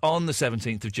Palace on the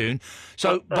 17th of June.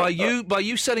 So by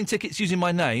you selling tickets using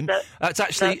my name, that's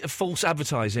actually false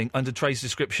advertising under Trey's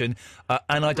description,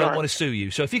 and I don't want to sue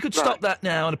you. So if you could stop that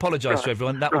now and apologise to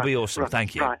everyone, that would be awesome.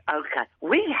 Thank you. Right, OK.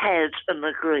 We had an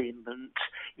agreement.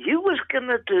 You was going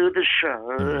to do the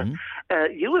show.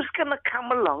 Mm-hmm. You was going to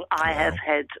come along. I have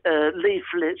had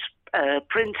leaflets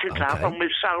printed up, and we've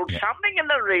sold something in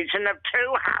the region of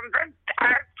 200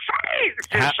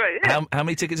 tickets. How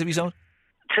many tickets have you sold?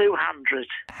 200.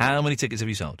 How many tickets have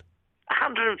you sold?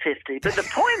 150. But the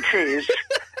point is...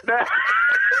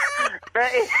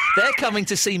 They're coming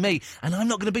to see me, and I'm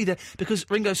not going to be there because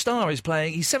Ringo Starr is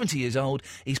playing. He's 70 years old.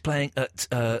 He's playing at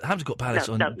Hampton Court Palace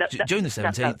on June the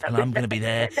 17th, and I'm going to be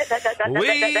there. We all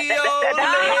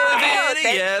live in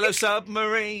a yellow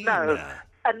submarine.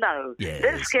 No. Yes.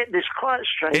 Let's get this quite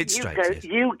straight. It's straight.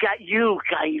 You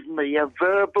gave me a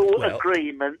verbal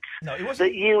agreement that you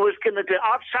was going to do.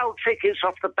 I've sold tickets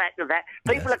off the back of that.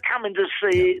 People are coming to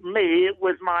see me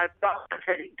with my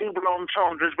double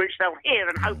entendres, which they'll hear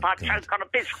and hope I choke on a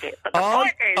biscuit. But the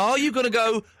point is... Are you going to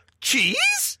go,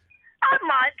 cheese? I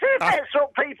might do. That's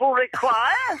what people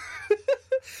require.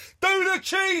 Do the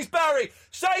cheese, Barry.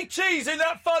 Say cheese in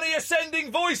that funny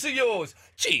ascending voice of yours.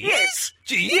 Cheese? Yes.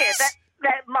 Cheese? Yeah,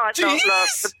 that might not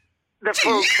last the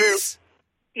full two.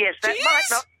 Yes, that might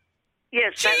not.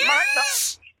 Yes, that might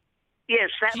not. Yes,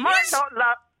 that might not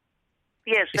last.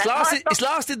 Yes, It's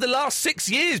lasted the last 6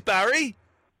 years, Barry.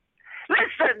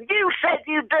 Listen, you said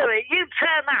you'd do it. You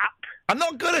turn up. I'm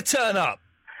not going to turn up.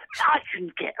 I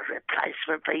can get a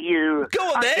replacement for you. Go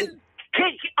on, then.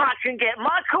 I can get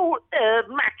Michael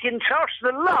McIntosh,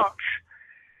 the lot,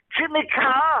 Jimmy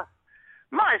Carr,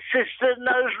 My sister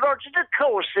knows Roger de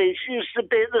Courcy. She used to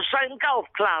be at the same golf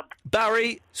club.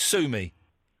 Barry, sue me.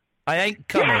 I ain't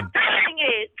coming. You're doing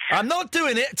it. I'm not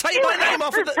doing it. Take You my name have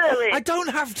off to of the... do it. I don't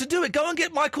have to do it. Go and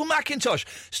get Michael McIntosh.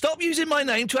 Stop using my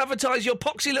name to advertise your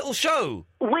poxy little show.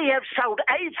 We have sold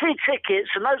 80 tickets,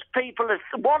 and those people are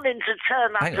wanting to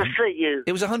turn up Hang to on. see you.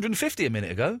 It was 150 a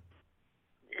minute ago.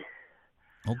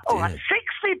 Oh, All dear. right,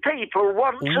 60 people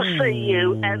want to see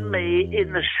you and me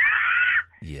in the...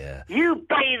 Yeah. You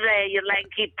be there, you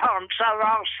lanky ponce, or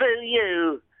I'll sue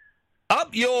you.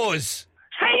 Up yours.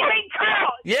 See you in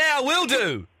court. Yeah, I will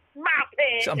do.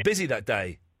 Muppet. So I'm busy that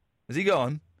day. Has he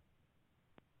gone?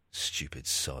 Stupid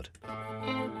sod.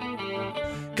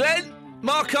 Glenn,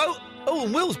 Marco. Oh,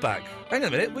 and Will's back. Hang on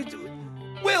a minute.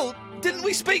 Will, didn't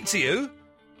we speak to you?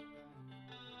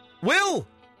 Will.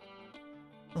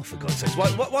 Oh, for God's sake!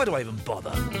 Why do I even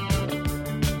bother?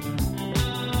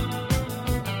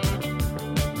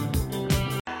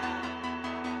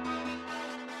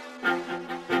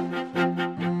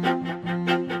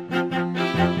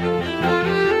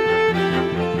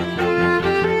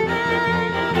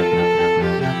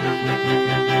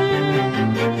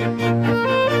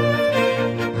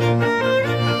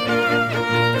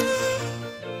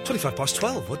 Past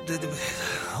 12.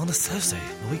 On a Thursday.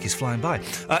 The week is flying by.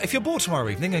 If you're bored tomorrow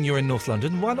evening and you're in North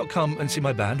London, why not come and see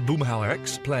my band, Boomhauer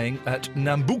X, playing at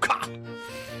Nambuka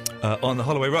on the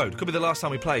Holloway Road. Could be the last time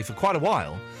we play for quite a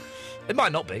while. It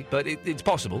might not be, but it's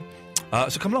possible.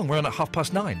 So come along. We're on at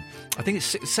 9:30. I think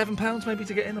it's £7 maybe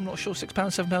to get in. I'm not sure. £6,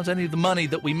 £7. Any of the money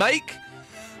that we make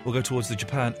will go towards the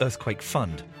Japan Earthquake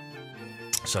Fund.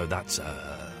 So that's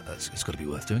it's got to be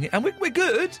worth doing it. And we're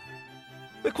good.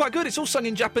 We're quite good. It's all sung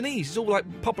in Japanese. It's all like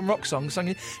pop and rock songs sung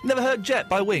in... Never heard Jet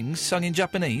by Wings sung in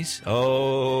Japanese?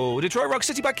 Oh, Detroit Rock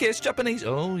City by Kiss, Japanese.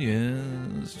 Oh, yeah,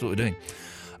 that's what we're doing.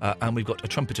 And we've got a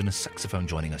trumpet and a saxophone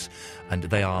joining us, and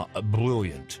they are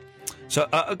brilliant. So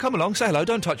come along, say hello,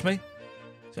 don't touch me.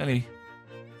 It's only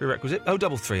prerequisite.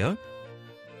 0330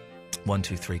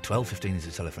 123 1215 is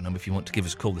the telephone number if you want to give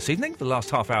us a call this evening, the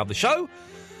last half hour of the show,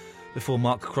 before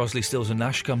Mark Crosley, Stills and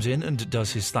Nash comes in and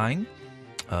does his thing.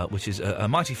 Which is a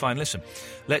mighty fine listen.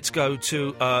 Let's go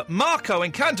to Marco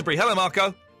in Canterbury. Hello,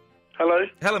 Marco. Hello.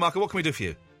 Hello, Marco. What can we do for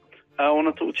you? I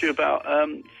want to talk to you about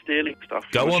stealing stuff.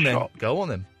 Go on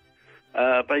then.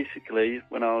 Basically,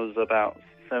 when I was about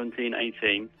 17,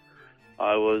 18,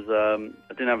 I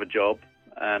didn't have a job,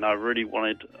 and I really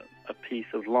wanted a piece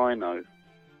of lino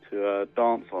to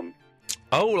dance on.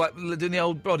 Oh, like doing the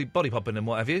old body popping and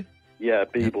what have you? Yeah,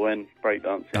 b-boy and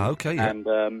breakdancing. Oh, okay, yeah.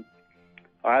 And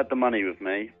I had the money with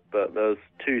me, but there was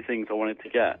two things I wanted to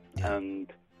get, and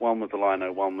one was a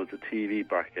lino, one was a TV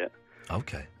bracket.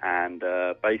 Okay. And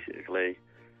basically,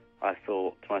 I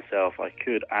thought to myself, I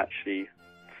could actually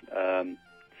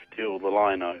steal the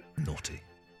lino. Naughty.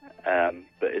 But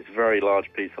it's a very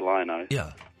large piece of lino.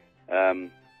 Yeah.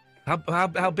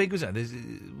 How big was that?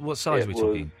 What size are we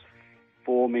talking? It was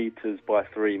 4 metres by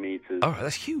 3 metres. All right,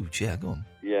 that's huge. Yeah, go on.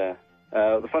 Yeah.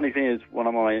 The funny thing is, one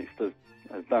of my youngsters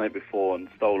has done it before and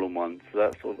stolen one, so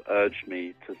that sort of urged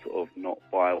me to sort of not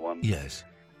buy one. Yes.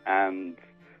 And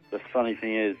the funny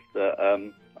thing is that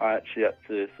I actually had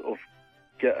to sort of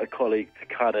get a colleague to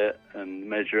cut it and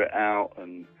measure it out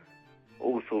and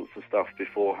all sorts of stuff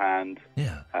beforehand.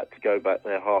 Yeah. Had to go back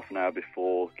there half an hour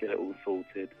before, get it all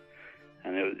sorted.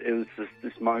 And it was just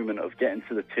this moment of getting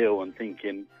to the till and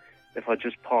thinking, if I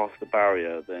just pass the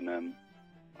barrier, then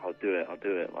I'll do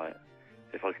it. Like,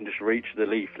 if I can just reach the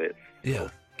leaflets. Yeah.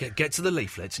 Get to the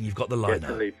leaflets and you've got the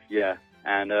lino. Yeah.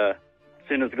 And as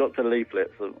soon as I got to the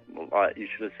leaflets, like, you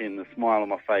should have seen the smile on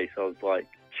my face. I was like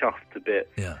chuffed to bits.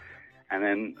 Yeah. And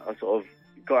then I sort of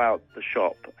got out the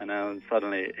shop, and then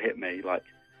suddenly it hit me, like,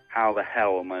 how the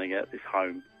hell am I going to get this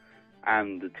home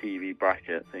and the TV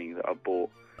bracket thing that I bought?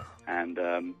 And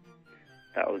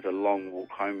that was a long walk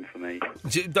home for me.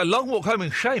 A long walk home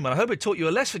in shame, and I hope it taught you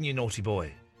a lesson, you naughty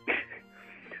boy.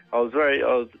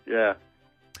 Yeah.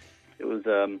 It was,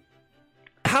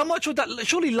 How much would that...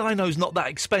 Surely lino's not that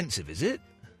expensive, is it?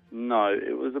 No,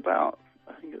 it was about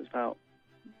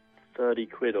 30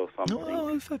 quid or something.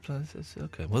 Oh, fair play. That's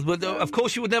okay. Well, of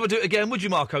course you would never do it again, would you,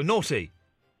 Marco? Naughty.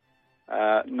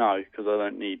 No, because I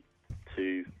don't need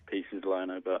 2 pieces of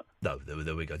lino, but... No,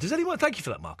 there we go. Does anyone... Thank you for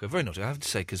that, Marco. Very naughty. I have to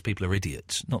say, because people are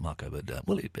idiots. Not Marco, but...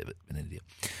 well, a bit of an idiot.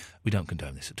 We don't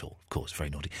condone this at all. Of course, very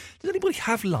naughty. Does anybody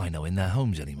have lino in their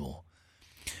homes anymore?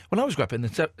 When I was growing up in the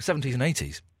 70s and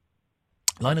 80s,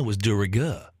 lino was de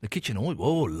rigueur. The kitchen,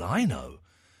 oh, lino.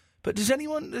 But does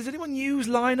anyone use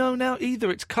lino now? Either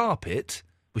it's carpet,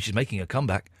 which is making a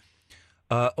comeback,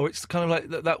 or it's kind of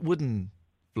like that wooden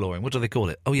flooring. What do they call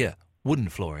it? Oh, yeah, wooden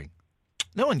flooring.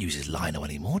 No one uses lino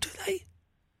anymore, do they?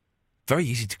 Very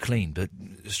easy to clean, but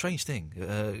a strange thing.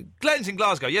 Glenn's in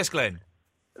Glasgow. Yes, Glenn.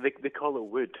 They call it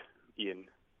wood, Ian.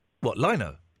 What,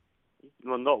 lino?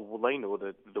 Well, not lino,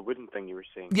 the wooden thing you were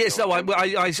saying. Yes, no,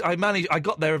 I managed. I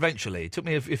got there eventually. It took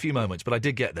me a few moments, but I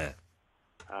did get there.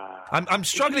 I'm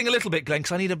struggling a little bit, Glenn,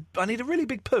 because I need a really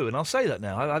big poo, and I'll say that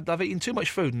now. I've eaten too much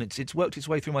food, and it's worked its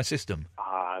way through my system.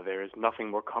 There is nothing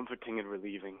more comforting and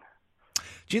relieving.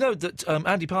 Do you know that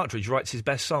Andy Partridge writes his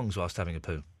best songs whilst having a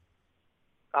poo?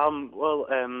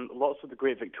 Lots of the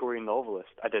great Victorian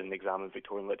novelists, I did an exam in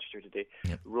Victorian literature today,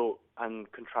 wrote and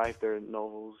contrived their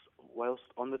novels whilst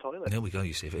on the toilet. There we go,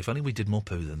 you see. If only we did more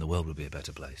poo, then the world would be a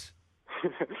better place.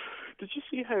 Did you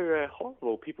see how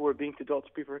horrible people were being to Dr.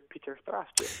 Peter Thrash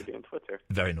yesterday on Twitter?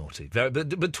 Very naughty.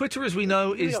 But Twitter, as we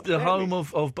know, Really is the home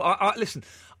of... listen,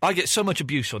 I get so much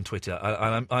abuse on Twitter.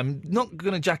 I'm not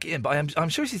going to jack it in, but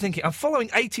I'm seriously thinking... I'm following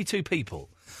 82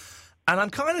 people, and I'm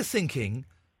kind of thinking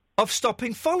of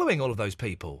stopping following all of those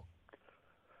people.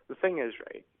 The thing is,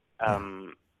 right,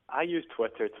 I use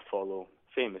Twitter to follow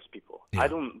famous people. I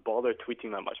don't bother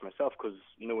tweeting that much myself because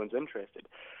no one's interested.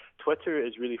 Twitter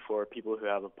is really for people who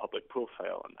have a public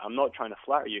profile. And I'm not trying to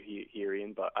flatter you here,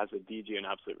 Ian, but as a DJ on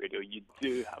Absolute Radio, you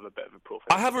do have a bit of a profile.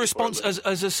 I have a response as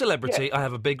a celebrity. Yeah. I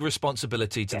have a big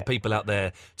responsibility to the people out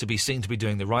there to be seen to be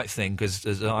doing the right thing because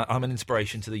I'm an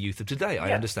inspiration to the youth of today.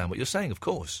 I understand what you're saying, of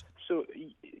course. So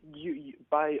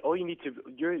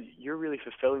you're really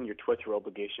fulfilling your Twitter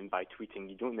obligation by tweeting.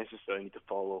 You don't necessarily need to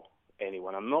follow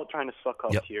anyone. I'm not trying to suck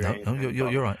up here. No,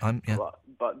 you're right.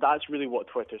 But that's really what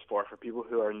Twitter's for people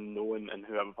who are known and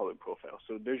who have a public profile.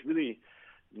 So there's really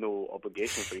no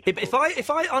obligation for you to If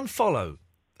I unfollow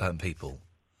people,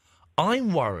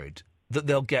 I'm worried that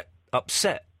they'll get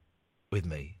upset with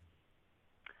me.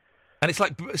 And it's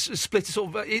like split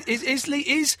sort of...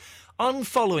 Is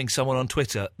unfollowing someone on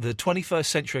Twitter the 21st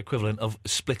century equivalent of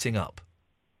splitting up?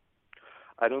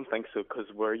 I don't think so,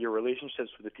 because were your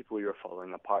relationships with the people you're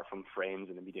following, apart from friends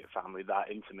and immediate family, that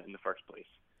intimate in the first place?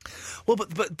 Well,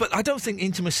 but I don't think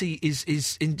intimacy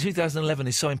is in 2011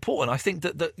 is so important. I think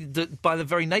that by the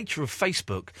very nature of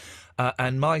Facebook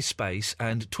and MySpace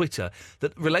and Twitter,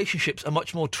 that relationships are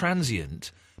much more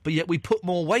transient, but yet we put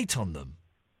more weight on them.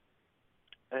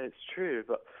 It's true,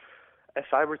 but if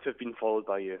I were to have been followed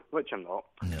by you, which I'm not,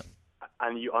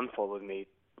 and you unfollowed me,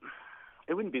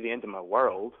 it wouldn't be the end of my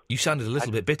world. You sounded a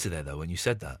little bit bitter there, though, when you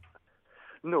said that.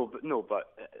 No,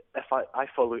 but if I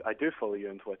do follow you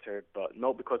on Twitter, but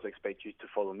not because I expect you to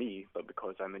follow me, but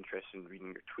because I'm interested in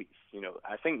reading your tweets. You know,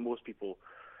 I think most people,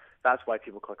 that's why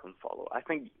people click on follow. I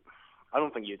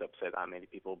don't think you'd upset that many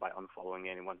people by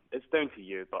unfollowing anyone. It's down to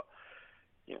you, but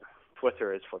you know,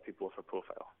 Twitter is for people with a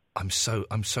profile. I'm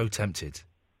so tempted.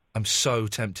 I'm so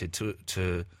tempted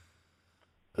to.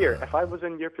 Here, if I was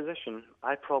in your position,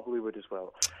 I probably would as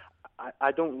well.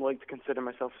 I don't like to consider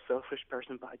myself a selfish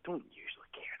person, but I don't usually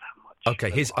care that much.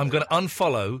 Okay, I'm going to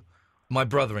unfollow my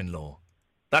brother-in-law.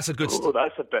 That's a good.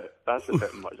 That's a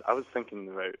bit much. I was thinking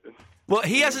about. Well,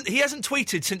 he hasn't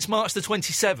tweeted since March the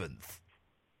 27th,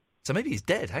 so maybe he's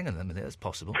dead. Hang on a minute, that's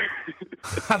possible.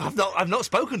 I've not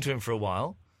spoken to him for a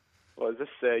while. Well, is this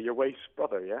your wife's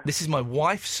brother? Yeah. This is my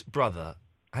wife's brother.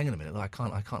 Hang on a minute, I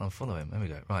can't unfollow him. There we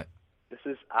go. Right. This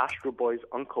is Astro Boy's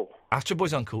uncle. Astro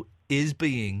Boy's uncle is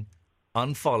being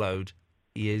unfollowed.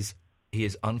 He is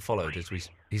unfollowed as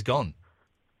he's gone.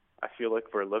 I feel like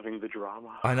we're living the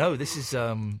drama. I know, this is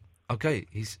okay.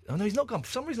 He's not gone.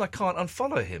 For some reason I can't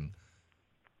unfollow him.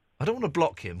 I don't want to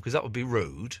block him because that would be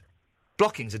rude.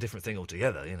 Blocking's a different thing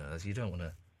altogether, you know, as you don't want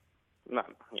to. No,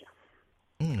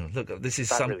 yeah. Look, this is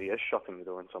that really is shutting the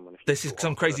door on someone. This is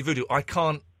some crazy voodoo. I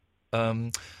can't.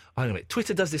 Hang on a minute.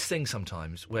 Twitter does this thing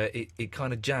sometimes where it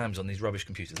kind of jams on these rubbish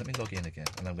computers. Let me log in again,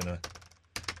 and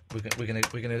we're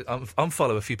gonna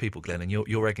unfollow a few people, Glenn, and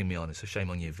you're egging me on. It's a shame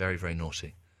on you. Very, very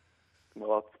naughty.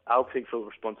 Well, I'll take full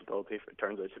responsibility if it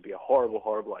turns out to be a horrible,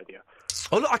 horrible idea.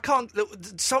 Oh look, I can't.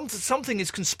 Something is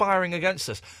conspiring against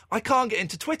us. I can't get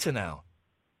into Twitter now.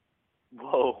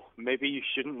 Whoa, maybe you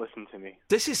shouldn't listen to me.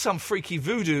 This is some freaky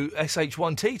voodoo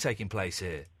SH1T taking place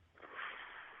here.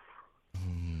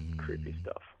 Creepy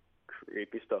stuff.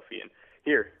 Creepy stuff, Ian.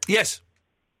 Here. Yes.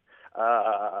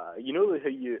 You know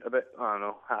how about, I don't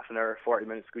know, half an hour, 40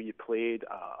 minutes ago, you played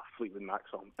Fleetwood Mac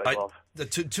song, Big Love.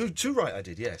 Too right, I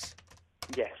did, yes.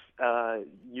 Yes.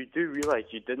 You do realise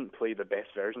you didn't play the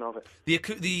best version of it.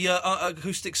 The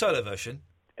acoustic solo version?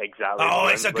 Exactly. Oh,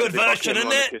 it's a good version,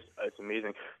 isn't it? It's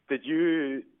amazing.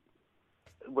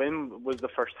 When was the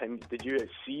first time, did you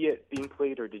see it being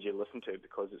played or did you listen to it?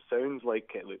 Because it sounds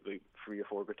like it looked like 3 or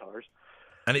 4 guitars.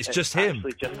 And it's just him.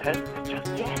 Actually just him. Yes.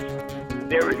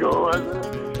 There we go.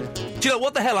 Do you know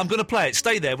what the hell? I'm going to play it.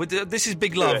 Stay there. This is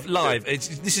Big Love live.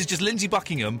 This is just Lindsay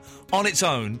Buckingham on its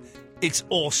own. It's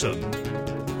awesome.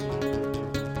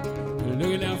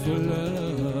 Looking out for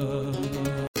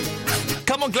love.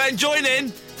 Come on, Glenn, join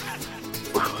in.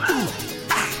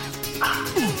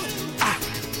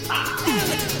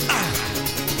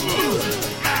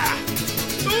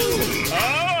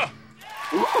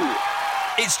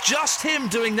 It's just him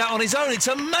doing that on his own. It's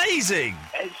amazing.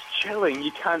 It's chilling.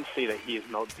 You can't say that he is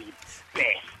not the best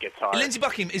guitarist. Lindsay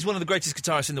Buckingham is one of the greatest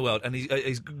guitarists in the world, and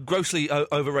he's grossly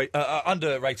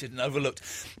underrated and overlooked.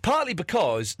 Partly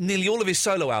because nearly all of his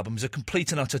solo albums are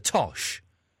complete and utter tosh.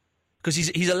 Because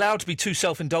he's allowed to be too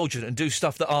self-indulgent and do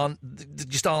stuff that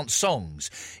just aren't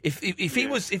songs. If he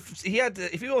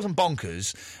wasn't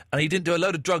bonkers and he didn't do a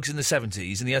load of drugs in the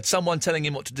 70s and he had someone telling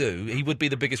him what to do, he would be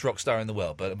the biggest rock star in the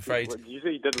world. But I'm afraid you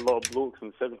say he did a lot of blokes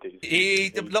in the 70s. He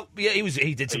did.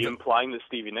 Are you implying that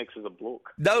Stevie Nicks is a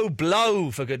bloke? No, blow,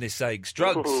 for goodness sakes,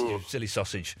 drugs, you silly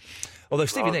sausage. Although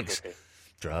Stevie Nicks, okay.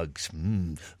 Drugs,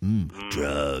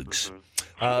 drugs.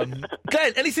 Glenn,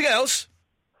 anything else?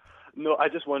 No, I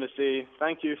just want to say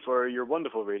thank you for your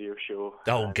wonderful radio show.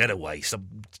 Oh, get away.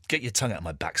 Get your tongue out of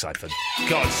my backside, for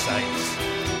God's sakes.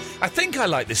 I think I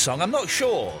like this song. I'm not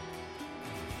sure.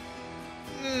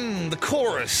 The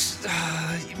chorus.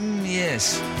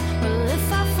 Yes. Well, if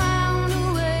I found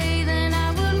a way, then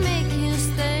I would make you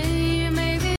stay.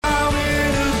 Maybe I'm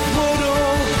in a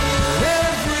puddle,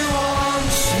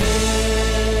 everyone's here.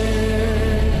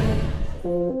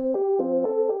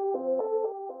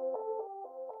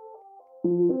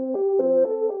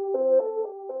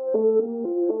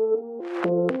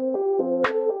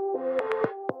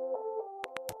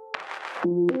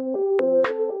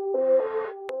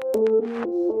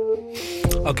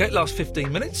 Okay, last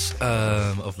 15 minutes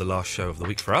of the last show of the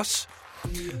week for us.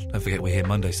 Don't forget, we're here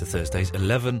Mondays to Thursdays,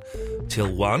 11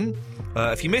 till 1.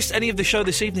 If you missed any of the show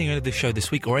this evening, or any of the show this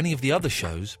week, or any of the other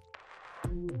shows,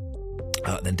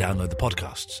 then download the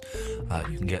podcasts.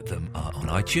 You can get them on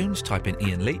iTunes. Type in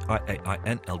Ian Lee,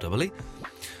 IAINLEE,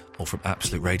 or from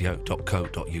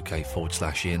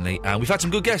absoluteradio.co.uk/Ian Lee. And we've had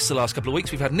some good guests the last couple of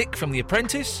weeks. We've had Nick from The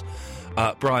Apprentice,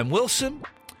 Brian Wilson.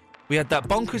 We had that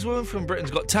bonkers woman from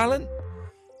Britain's Got Talent.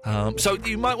 So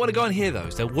you might want to go and hear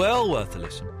those. They're well worth a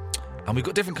listen. And we've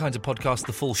got different kinds of podcasts.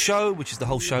 The Full Show, which is the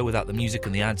whole show without the music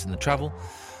and the ads and the travel.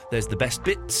 There's The Best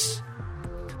Bits.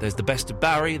 There's The Best of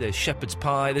Barry. There's Shepherd's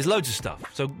Pie. There's loads of stuff.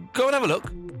 So go and have a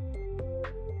look.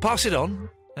 Pass it on.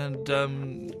 And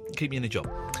keep me in the job.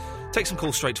 Take some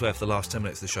calls straight to air for the last 10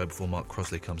 minutes of the show before Mark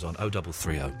Crosley comes on.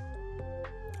 0330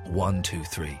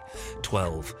 123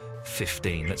 12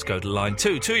 15. Let's go to line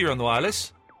 2. 2, you're on the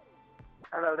wireless.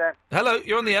 Hello there. Hello,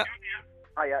 you're on the air.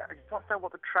 I just want to know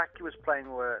what the track you was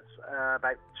playing was.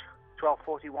 About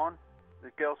 12:41,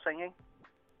 the girl singing.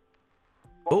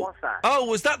 What was that? Oh,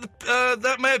 was that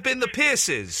that may have been the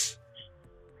Pierces.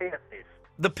 Pierces.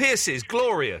 The Pierces,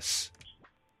 Glorious.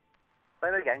 Say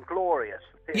that again, Glorious.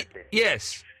 Pierces.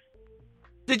 Yes.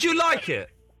 Did you like it?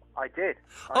 I did.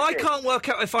 I can't work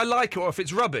out if I like it or if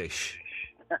it's rubbish.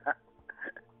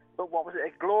 But what was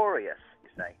it? Glorious, you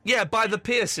say? Yeah, by the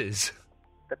Pierces.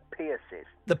 The Pierces.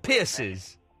 The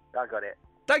Pierces. I got it.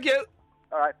 Thank you.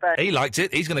 All right, thanks. He liked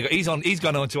it. He's gonna go. He's gone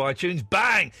onto iTunes.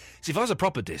 Bang! See, if I was a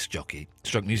proper disc jockey,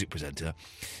 stroke music presenter,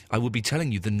 I would be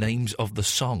telling you the names of the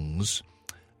songs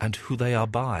and who they are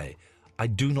by. I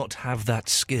do not have that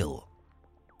skill.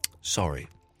 Sorry.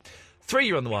 3,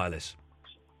 you're on the wireless.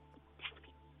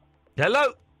 Hello.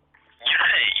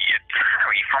 Hey, it's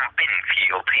Harry from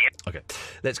Binfield here. Okay,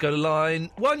 let's go to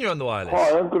line 1. You're on the wireless.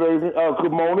 Hi, good evening.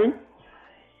 Good morning.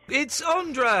 It's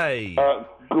Andre.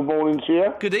 Good morning to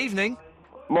you. Good evening.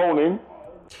 Morning.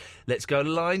 Let's go to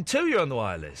line 2. You're on the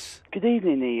wireless. Good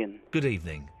evening, Ian. Good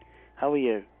evening. How are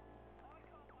you?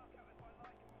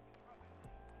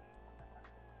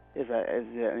 Is that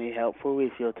any helpful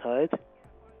if you're tired?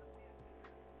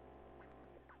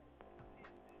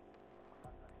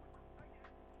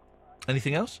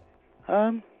 Anything else?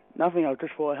 Nothing. I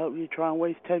just thought I'd help you try and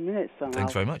waste 10 minutes somehow.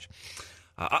 Thanks very much.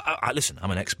 Listen,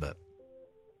 I'm an expert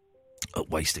at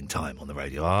wasting time on the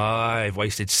radio. I've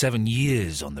wasted 7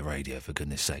 years on the radio, for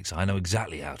goodness sakes. I know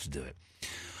exactly how to do it.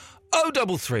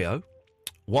 0330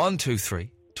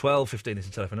 123 1215 is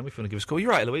the telephone number if you want to give us a call. You're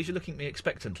right, Louise. You're looking at me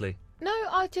expectantly. No,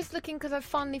 I was just looking because I've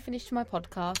finally finished my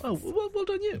podcast. Oh, well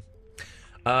done you.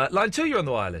 Line 2, you're on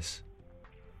the wireless.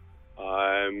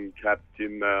 I'm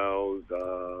Captain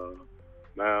Mauser,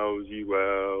 Mousy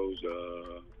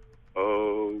Wowser.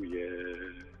 Oh yeah,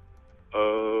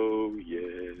 oh yeah.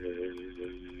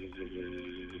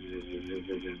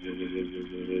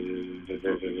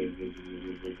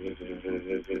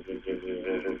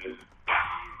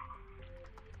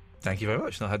 Thank you very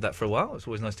much. Not had that for a while. It's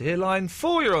always nice to hear. Line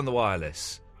 4, you're on the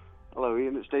wireless. Hello,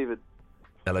 Ian. It's David.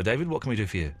 Hello, David. What can we do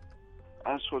for you?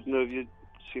 I just want to know if you'd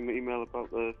seen my email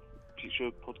about the future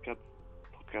podcast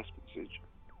message.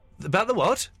 About the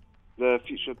what? The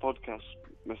future podcast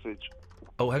message.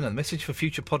 Oh, hang on. Message for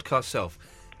future podcast self.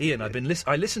 Ian,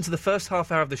 I listened to the first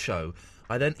half hour of the show.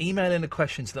 I then emailed in a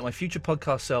question so that my future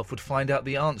podcast self would find out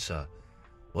the answer.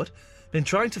 What? Been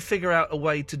trying to figure out a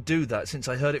way to do that since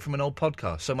I heard it from an old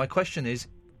podcast. So my question is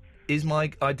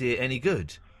my idea any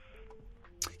good?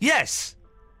 Yes!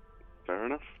 Fair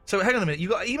enough. So hang on a minute. You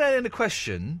got email in a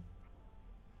question.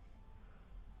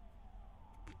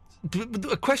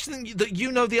 A question that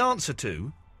you know the answer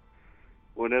to?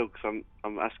 Well, no, because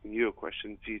I'm asking you a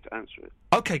question for you to answer it.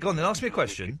 Okay, go on then. Ask me a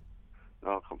question.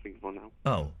 Oh, I can't think of one now.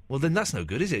 Oh, well then that's no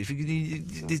good, is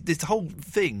it? This whole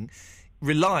thing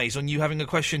relies on you having a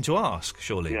question to ask,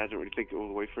 surely. Yeah, I didn't really think it all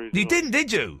the way through. You didn't,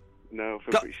 did you? No,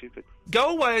 I feel pretty stupid. Go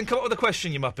away and come up with a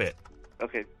question, you muppet.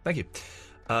 Okay. Thank you.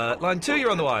 Line 2,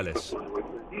 you're on the wireless.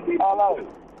 Hello.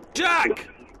 Jack!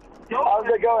 How's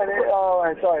it going?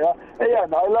 Oh, sorry. Yeah,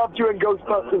 no, I loved you in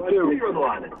Ghostbusters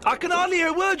too. I can hardly hear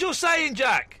a word you're saying,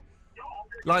 Jack.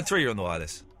 Line 3, you're on the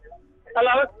wireless.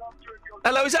 Hello?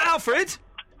 Hello, is that Alfred?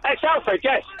 It's Alfred,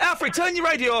 yes. Alfred, turn your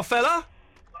radio off, fella.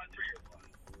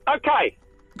 Okay.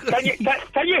 Can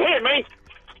you hear me?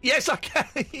 Yes, I can.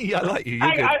 I like you.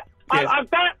 You're good.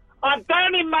 I'm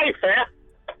down in Mayfair,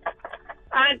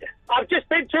 and I've just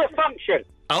been to a function.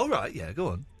 Oh, right, yeah, go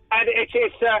on. And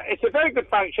it's a very good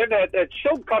function.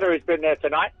 Sean Connery has been there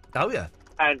tonight. Oh, yeah.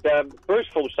 And Bruce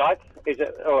Forsyth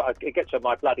it gets on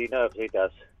my bloody nerves, he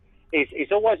does.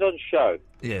 He's always on show.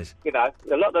 Yes. You know,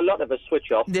 a lot of us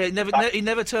switch off. Yeah, he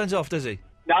never turns off, does he?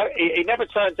 No, he never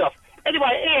turns off.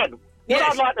 Anyway, Ian, what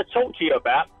I'd like to talk to you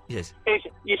about is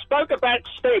you spoke about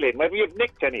stealing, whether you've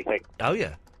nicked anything. Oh,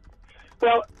 yeah.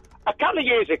 Well, a couple of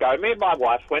years ago, me and my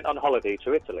wife went on holiday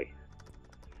to Italy.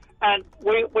 And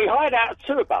we hired out a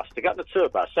tour bus to get on the tour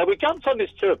bus. So we jumped on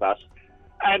this tour bus,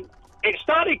 and it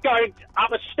started going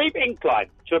up a steep incline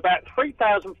to about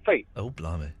 3,000 feet. Oh,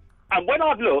 blimey. And when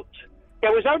I've looked,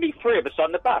 there was only 3 of us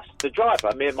on the bus. The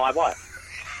driver, me and my wife.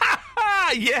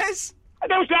 Yes? And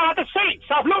there was no other seats.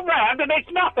 I've looked round, and there's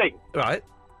nothing. Right.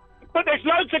 But there's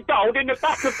loads of gold in the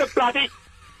back of the bloody...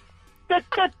 the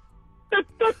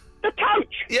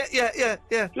coach.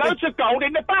 Yeah. Loads of gold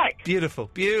in the back. Beautiful.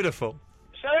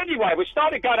 So anyway, we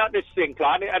started going up this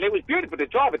incline, and it was beautiful. The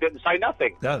driver didn't say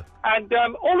nothing. No. And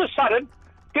all of a sudden,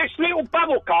 this little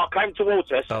bubble car came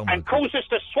towards us and caused us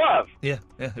to swerve. Yeah,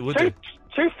 it would do.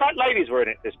 Two fat ladies were in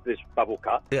it, this bubble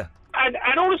car. Yeah. And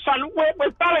all of a sudden, we're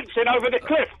balancing over the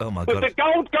cliff. Oh, my with God. the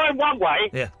gold going one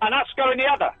way and us going the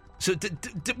other. So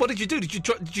what did you do?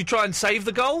 Did you try and save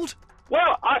the gold?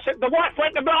 Well, I said, the wife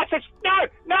went to me, I said,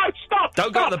 no, stop.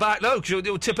 Don't go at the back, no, because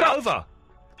it'll tip it over.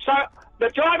 So the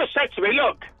driver said to me,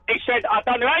 look, he said, I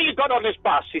don't know how you got on this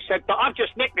bus. He said, but I've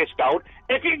just nicked this gold.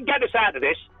 If you can get us out of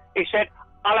this, he said,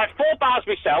 I'll have 4 bars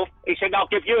myself. He said, I'll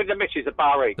give you and the missus a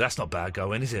bar each. That's not bad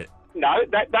going, is it? No,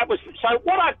 that was... So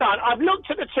what I've done, I've looked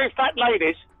at the 2 fat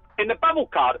ladies in the bubble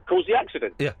car that caused the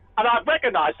accident. Yeah. And I've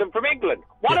recognised them from England.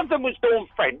 One of them was Dawn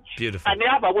French. Beautiful. And the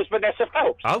other was Vanessa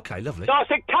Phelps. Okay, lovely. So I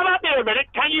said, come up here a minute,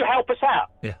 can you help us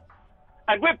out? Yeah.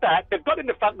 And with that, they've got in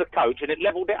the front of the coach and it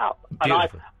levelled it up.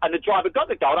 And the driver got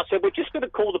the gold. I said, we're just going to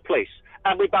call the police.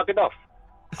 And we buggered off.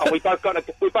 And we both got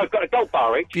a gold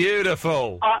bar each.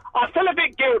 Beautiful. I feel a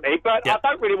bit guilty, but I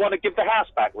don't really want to give the house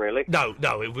back, really. No,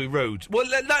 it would be rude. Well,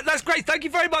 that's great. Thank you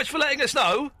very much for letting us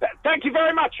know. Thank you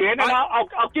very much, Ian. And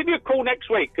I'll give you a call next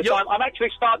week, because I'm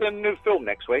actually starting a new film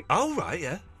next week. Oh, right,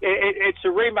 yeah. It's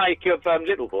a remake of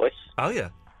Little Voice. Oh, yeah.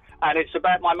 And it's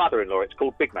about my mother-in-law. It's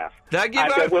called Big Mouth. Thank you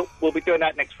very much. We'll be doing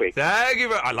that next week. Thank you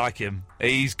very I like him.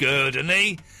 He's good, isn't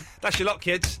he? That's your lot,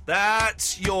 kids.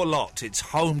 That's your lot. It's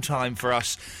home time for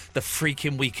us. The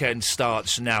freaking weekend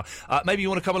starts now. Maybe you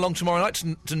want to come along tomorrow night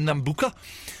to Nambucca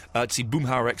to see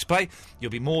Boomhauer X-Play.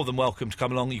 You'll be more than welcome to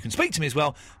come along. You can speak to me as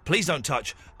well. Please don't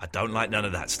touch. I don't like none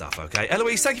of that stuff, OK?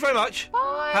 Eloise, thank you very much.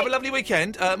 Bye. Have a lovely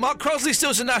weekend. Mark Crosley,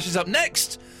 Stills and Nash is up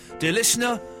next. Dear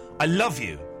listener, I love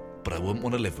you, but I wouldn't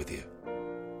want to live with you.